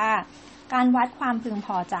17ค่ะการวัดความพึงพ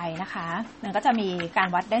อใจนะคะมันก็จะมีการ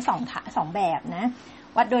วัดได้สองแบบนะ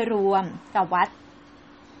วัดโดยรวมกับวัด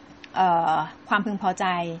ความพึงพอใจ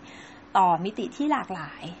ต่อมิติที่หลากหล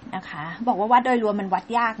ายนะคะบอกว่าวัดโดยรวมมันวัด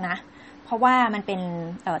ยากนะเพราะว่ามันเป็น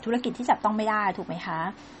ธุรกิจที่จับต้องไม่ได้ถูกไหมคะ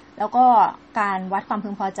แล้วก็การวัดความพึ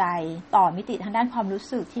งพอใจต่อมิติทางด้านความรู้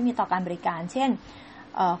สึกที่มีต่อการบริการเช่น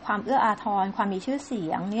ความเอื้ออาทรความมีชื่อเสี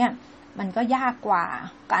ยงเนี่ยมันก็ยากกว่า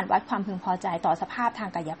การวัดความพึงพอใจต่อสภาพทาง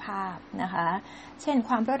กายภาพนะคะเช่นค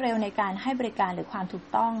วามรวดเร็วในการให้บริการหรือความถูก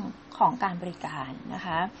ต้องของการบริการนะค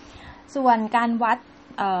ะส่วนการวัด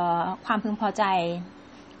ความพึงพอใจ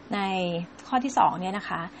ในข้อที่2เนี่ยนะ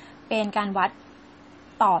คะเป็นการวัด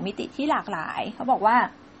ต่อมิติที่หลากหลายเขาบอกว่า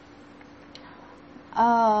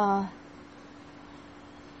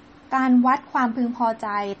การวัดความพึงพอใจ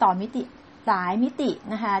ต่อมิติหลายมิติ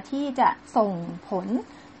นะคะที่จะส่งผล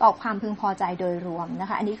ต่อความพึงพอใจโดยรวมนะ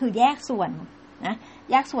คะอันนี้คือแยกส่วนนะ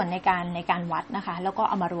แยกส่วนในการวัดนะคะแล้วก็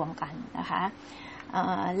เอามารวมกันนะคะ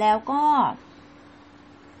แล้วก็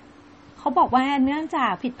เขาบอกว่าเนื่องจา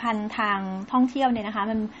กผลิตภัณฑ์ทางท่องเที่ยวเนี่ยนะคะ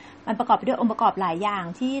มันประกอบไปด้วยองค์ประกอบหลายอย่าง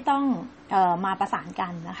ที่ต้องมาประสานกั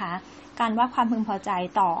นนะคะการวัดความพึงพอใจ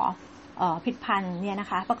ต่อผลิตภัณฑ์เนี่ยนะ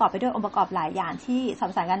คะประกอบไปด้วยองค์ประกอบหลายอย่างที่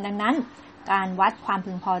ประสานกันดังนั้นการวัดความ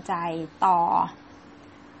พึงพอใจต่อ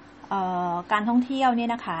การท่องเที่ยวเนี่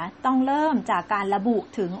ยนะคะต้องเริ่มจากการระบุ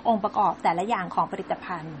ถึงองค์ประกอบแต่ละอย่างของผลิต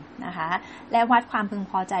ภัณฑ์นะคะและวัดความพึง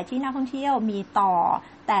พอใจที่นักท่องเที่ยวมีต่อ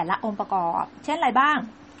แต่ละองค์ประกอบเช่นอะไรบ้าง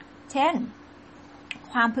เช่น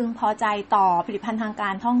ความพึงพอใจต่อผลิตภัณฑ์ทางกา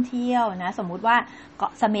รท่องเที่ยวนะสมมุติว่าเกา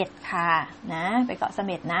ะเสม็ดค่ะนะไปเกาะเส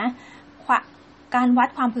ม็ดนะการวัด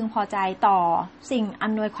ความพึงพอใจต่อสิ่งอ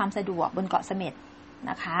ำนวยความสะดวกบนเกาะเสม็ด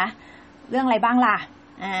นะคะเรื่องอะไรบ้างล่ะ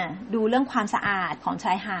ดูเรื่องความสะอาดของช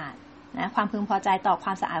ายหาดนะความพึงพอใจต่อคว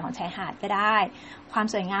ามสะอาดของชายหาดก็ได้ความ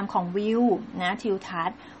สวยงามของวิวนะทิวทั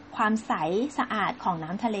ศน์ความใสสะอาดของน้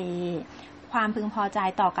ำทะเลความพึงพอใจ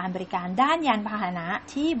ต่อการบริการด้านยานพาหนะ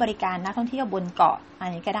ที่บริการนักท่องเที่ยวบนเกาะอัน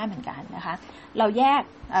นี้ก็ได้เหมือนกันนะคะเรา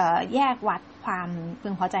แยกวัดความพึ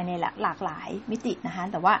งพอใจในหลากหลายมิตินะคะ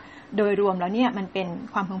แต่ว่าโดยรวมแล้วเนี่ยมันเป็น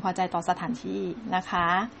ความพึงพอใจต่อสถานที่นะคะ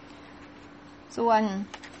ส่วน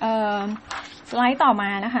สไลด์ต่อมา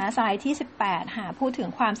นะคะสไลด์ที่18ค่ะพูดถึง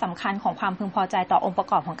ความสำคัญของความพึงพอใจต่อองค์ประ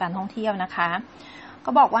กอบของการท่องเที่ยวนะคะก็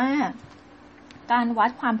บอกว่าการวัด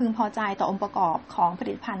ความพึงพอใจต่อองค์ประกอบของผ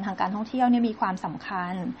ลิตภัณฑ์ทางการท่องเที่ยวเนี่ยมีความสำคั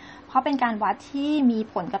ญเพราะเป็นการวัดที่มี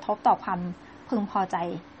ผลกระทบต่อความพึงพอใจ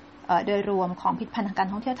โดยรวมของผลิตภัณฑ์ทางการ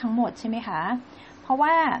ท่องเที่ยวทั้งหมดใช่ไหมคะเพราะว่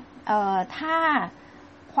าถ้า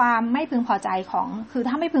ความไม่พึงพอใจคือ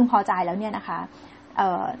ถ้าไม่พึงพอใจแล้วเนี่ยนะคะ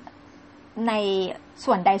ใน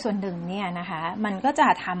ส่วนใดส่วนหนึ่งเนี่ยนะคะมันก็จะ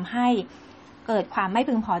ทำให้เกิดความไม่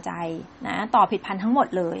พึงพอใจนะต่อผลิตภัณฑ์ทั้งหมด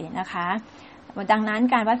เลยนะคะดังนั้น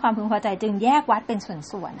การวัดความพึงพอใจจึงแยกวัดเป็น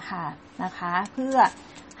ส่วนๆค่ะนะคะเพื่อ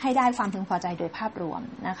ให้ได้ความพึงพอใจโดยภาพรวม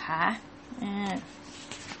นะคะ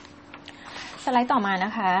สไลด์ต่อมาน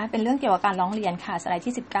ะคะเป็นเรื่องเกี่ยวกับการร้องเรียนค่ะสไลด์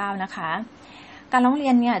ที่19นะคะการร้องเรี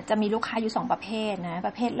ยนเนี่ยจะมีลูกค้าอยู่2ประเภทนะป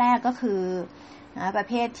ระเภทแรกก็คือประ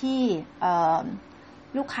เภทที่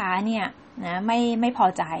ลูกค้าเนี่ยนะไม่พอ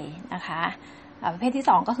ใจนะคะประเภทที่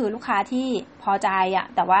2ก็คือลูกค้าที่พอใจ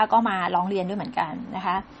แต่ว่าก็มาร้องเรียนด้วยเหมือนกันนะค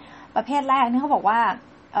ะประเภทแรกนี่เขาบอกว่า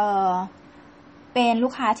เป็นลู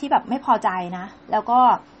กค้าที่แบบไม่พอใจนะแล้วก็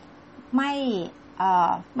ไ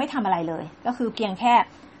ม่ทำอะไรเลยก็คือเพียงแค่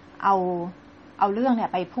เอาเรื่องเนี่ย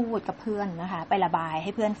ไปพูดกับเพื่อนนะคะไประบายใ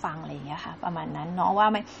ห้เพื่อนฟังอะไรอย่างเงี้ยค่ะประมาณนั้นเนาะว่า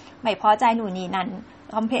ไม่พอใจหนูนี่นั่น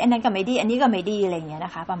คอมเพลนอันนั้นก็ไม่ดีอันนี้ก็ไม่ดีอะไรอย่างเงี้ยน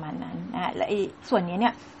ะคะประมาณนั้นนะและส่วนนี้เนี่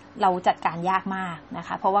ยเราจัดการยากมากนะค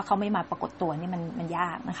ะเพราะว่าเขาไม่มาปรากฏตัวนี่มันย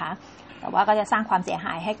ากนะคะแต่ว่าก็จะสร้างความเสียห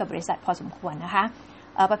ายให้กับบริษัทพอสมควรนะคะ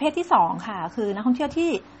ประเภทที่2ค่ะคือนักท่องเที่ยว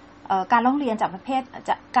ที่การร้องเรียนจาก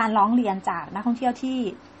การร้องเรียนจากนักท่องเที่ยว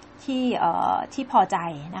ที่พอใจ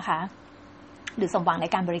นะคะหรือสมหวังใน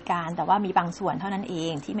การบริการแต่ว่ามีบางส่วนเท่านั้นเอ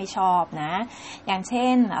งที่ไม่ชอบนะอย่างเช่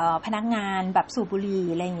นพนักงานแบบสูบบุหรี่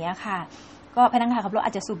อะไรอย่างเงี้ยค่ะก็พนักงานขับรถอ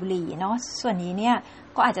าจจะสูบบุหรี่เนาะส่วนนี้เนี่ย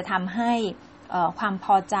ก็อาจจะทำให้ความพ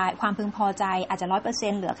อใจความพึงพอใจอาจจะ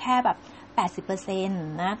 100% เหลือแค่แบบ 80%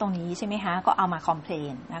 นะตรงนี้ใช่ไหมคะก็เอามาคอมเพล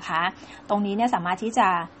นนะคะตรงนี้เนี่ยสามารถที่จะ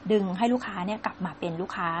ดึงให้ลูกค้าเนี่ยกลับมาเป็นลู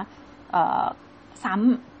กค้าซ้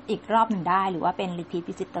ำอีกรอบหนึ่งได้หรือว่าเป็น repeat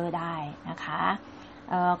visitor ได้นะคะ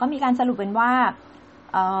ก็มีการสรุปเป็นว่า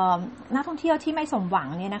นักท่องเที่ยวที่ไม่สมหวัง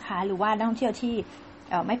เนี่ยนะคะหรือว่านักท่องเที่ยวที่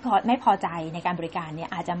ไม่พอใจในการบริการเนี่ย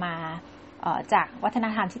อาจจะมาจากวัฒน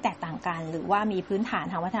ธรรมที่แตกต่างกันหรือว่ามีพื้นฐาน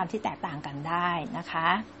ทางวัฒนธรรมที่แตกต่างกันได้นะคะ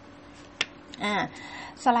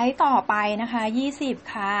สไลด์ต่อไปนะคะ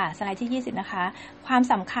20ค่ะสไลด์ที่20นะคะความ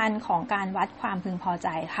สำคัญของการวัดความพึงพอใจ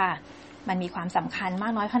ค่ะมันมีความสำคัญมา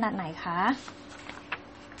กน้อยขนาดไหนคะ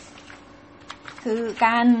คือ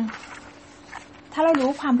ถ้าเรารู้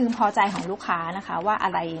ความพึงพอใจของลูกค้านะคะว่าอะ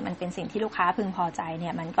ไรมันเป็นสิ่งที่ลูกค้าพึงพอใจเนี่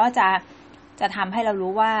ยมันก็จะทำให้เรา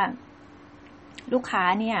รู้ว่าลูกค้า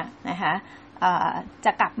เนี่ยนะคะจ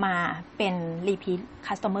ะกลับมาเป็น repeat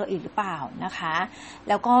customer อีกหรือเปล่านะคะ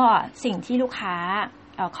แล้วก็สิ่งที่ลูกค้า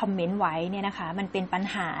คอมเมนต์ไว้เนี่ยนะคะมันเป็นปัญ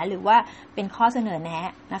หาหรือว่าเป็นข้อเสนอแนะ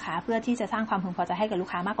นะคะเพื่อที่จะสร้างความพึงพอใจให้กับลูก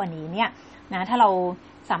ค้ามากกว่านี้เนี่ยนะถ้าเรา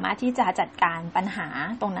สามารถที่จะจัดการปัญหา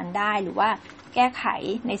ตรงนั้นได้หรือว่าแก้ไข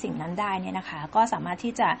ในสิ่งนั้นได้เนี่ยนะคะก็สามารถ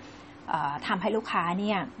ที่จะทำให้ลูกค้าเ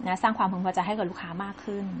นี่ยนะสร้างความพึงพอใจให้กับลูกค้ามาก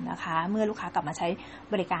ขึ้นนะคะเมื่อลูกค้ากลับมาใช้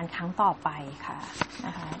บริการครั้งต่อไปค่ะน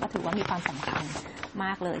ะคะก็ถือว่ามีความสำคัญม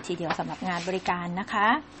ากเลยทีเดียวสำหรับงานบริการนะคะ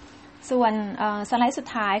ส่วนสไลด์สุด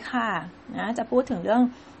ท้ายค่ะนะจะพูดถึงเรื่อง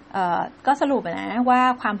ก็สรุปนะว่า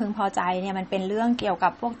ความพึงพอใจเนี่ยมันเป็นเรื่องเกี่ยวกั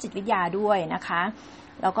บพวกจิตวิทยาด้วยนะคะ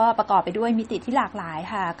แล้วก็ประกอบไปด้วยมิติที่หลากหลาย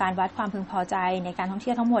ค่ะการวัดความพึงพอใจในการท่องเ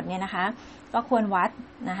ที่ยวทั้งหมดเนี่ยนะคะก็ควรวัด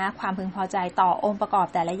นะคะความพึงพอใจต่อองค์ประกอบ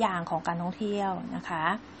แต่ละอย่างของการท่องเที่ยวนะคะ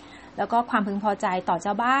แล้วก็ความพึงพอใจต่อเ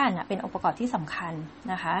จ้าบ้านเป็นองค์ประกอบที่สำคัญ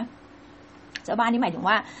นะคะเจ้าบ้านนี่หมายถึง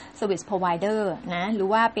ว่า service provider นะหรือ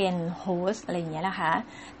ว่าเป็น host อะไรอย่างเงี้ยนะคะ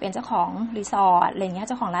เป็นเจ้าของรีสอร์ทอะไรอย่างเงี้ยเ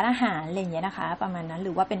จ้าของร้านอาหารอะไรอย่างเงี้ยนะคะประมาณนั้นห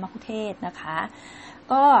รือว่าเป็นมัคคุเทศก์นะคะ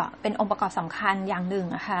ก็เป็นองค์ประกอบสำคัญอย่างหนึ่ง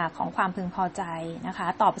ค่ะของความพึงพอใจนะคะ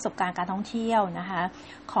ต่อประสบการณ์การท่องเที่ยวนะคะ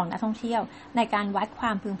ของนักท่องเที่ยวในการวัดคว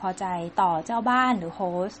ามพึงพอใจต่อเจ้าบ้านหรือโฮ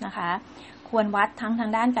สต์นะคะควรวัดทั้งทา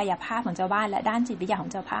งด้านกายภาพของเจ้าบ้านและด้านจิตวิทยาขอ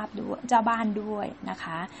งเจ้าบ้านด้วยนะค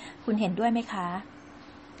ะคุณเห็นด้วยไหมคะ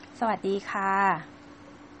สวัสดีค่ะ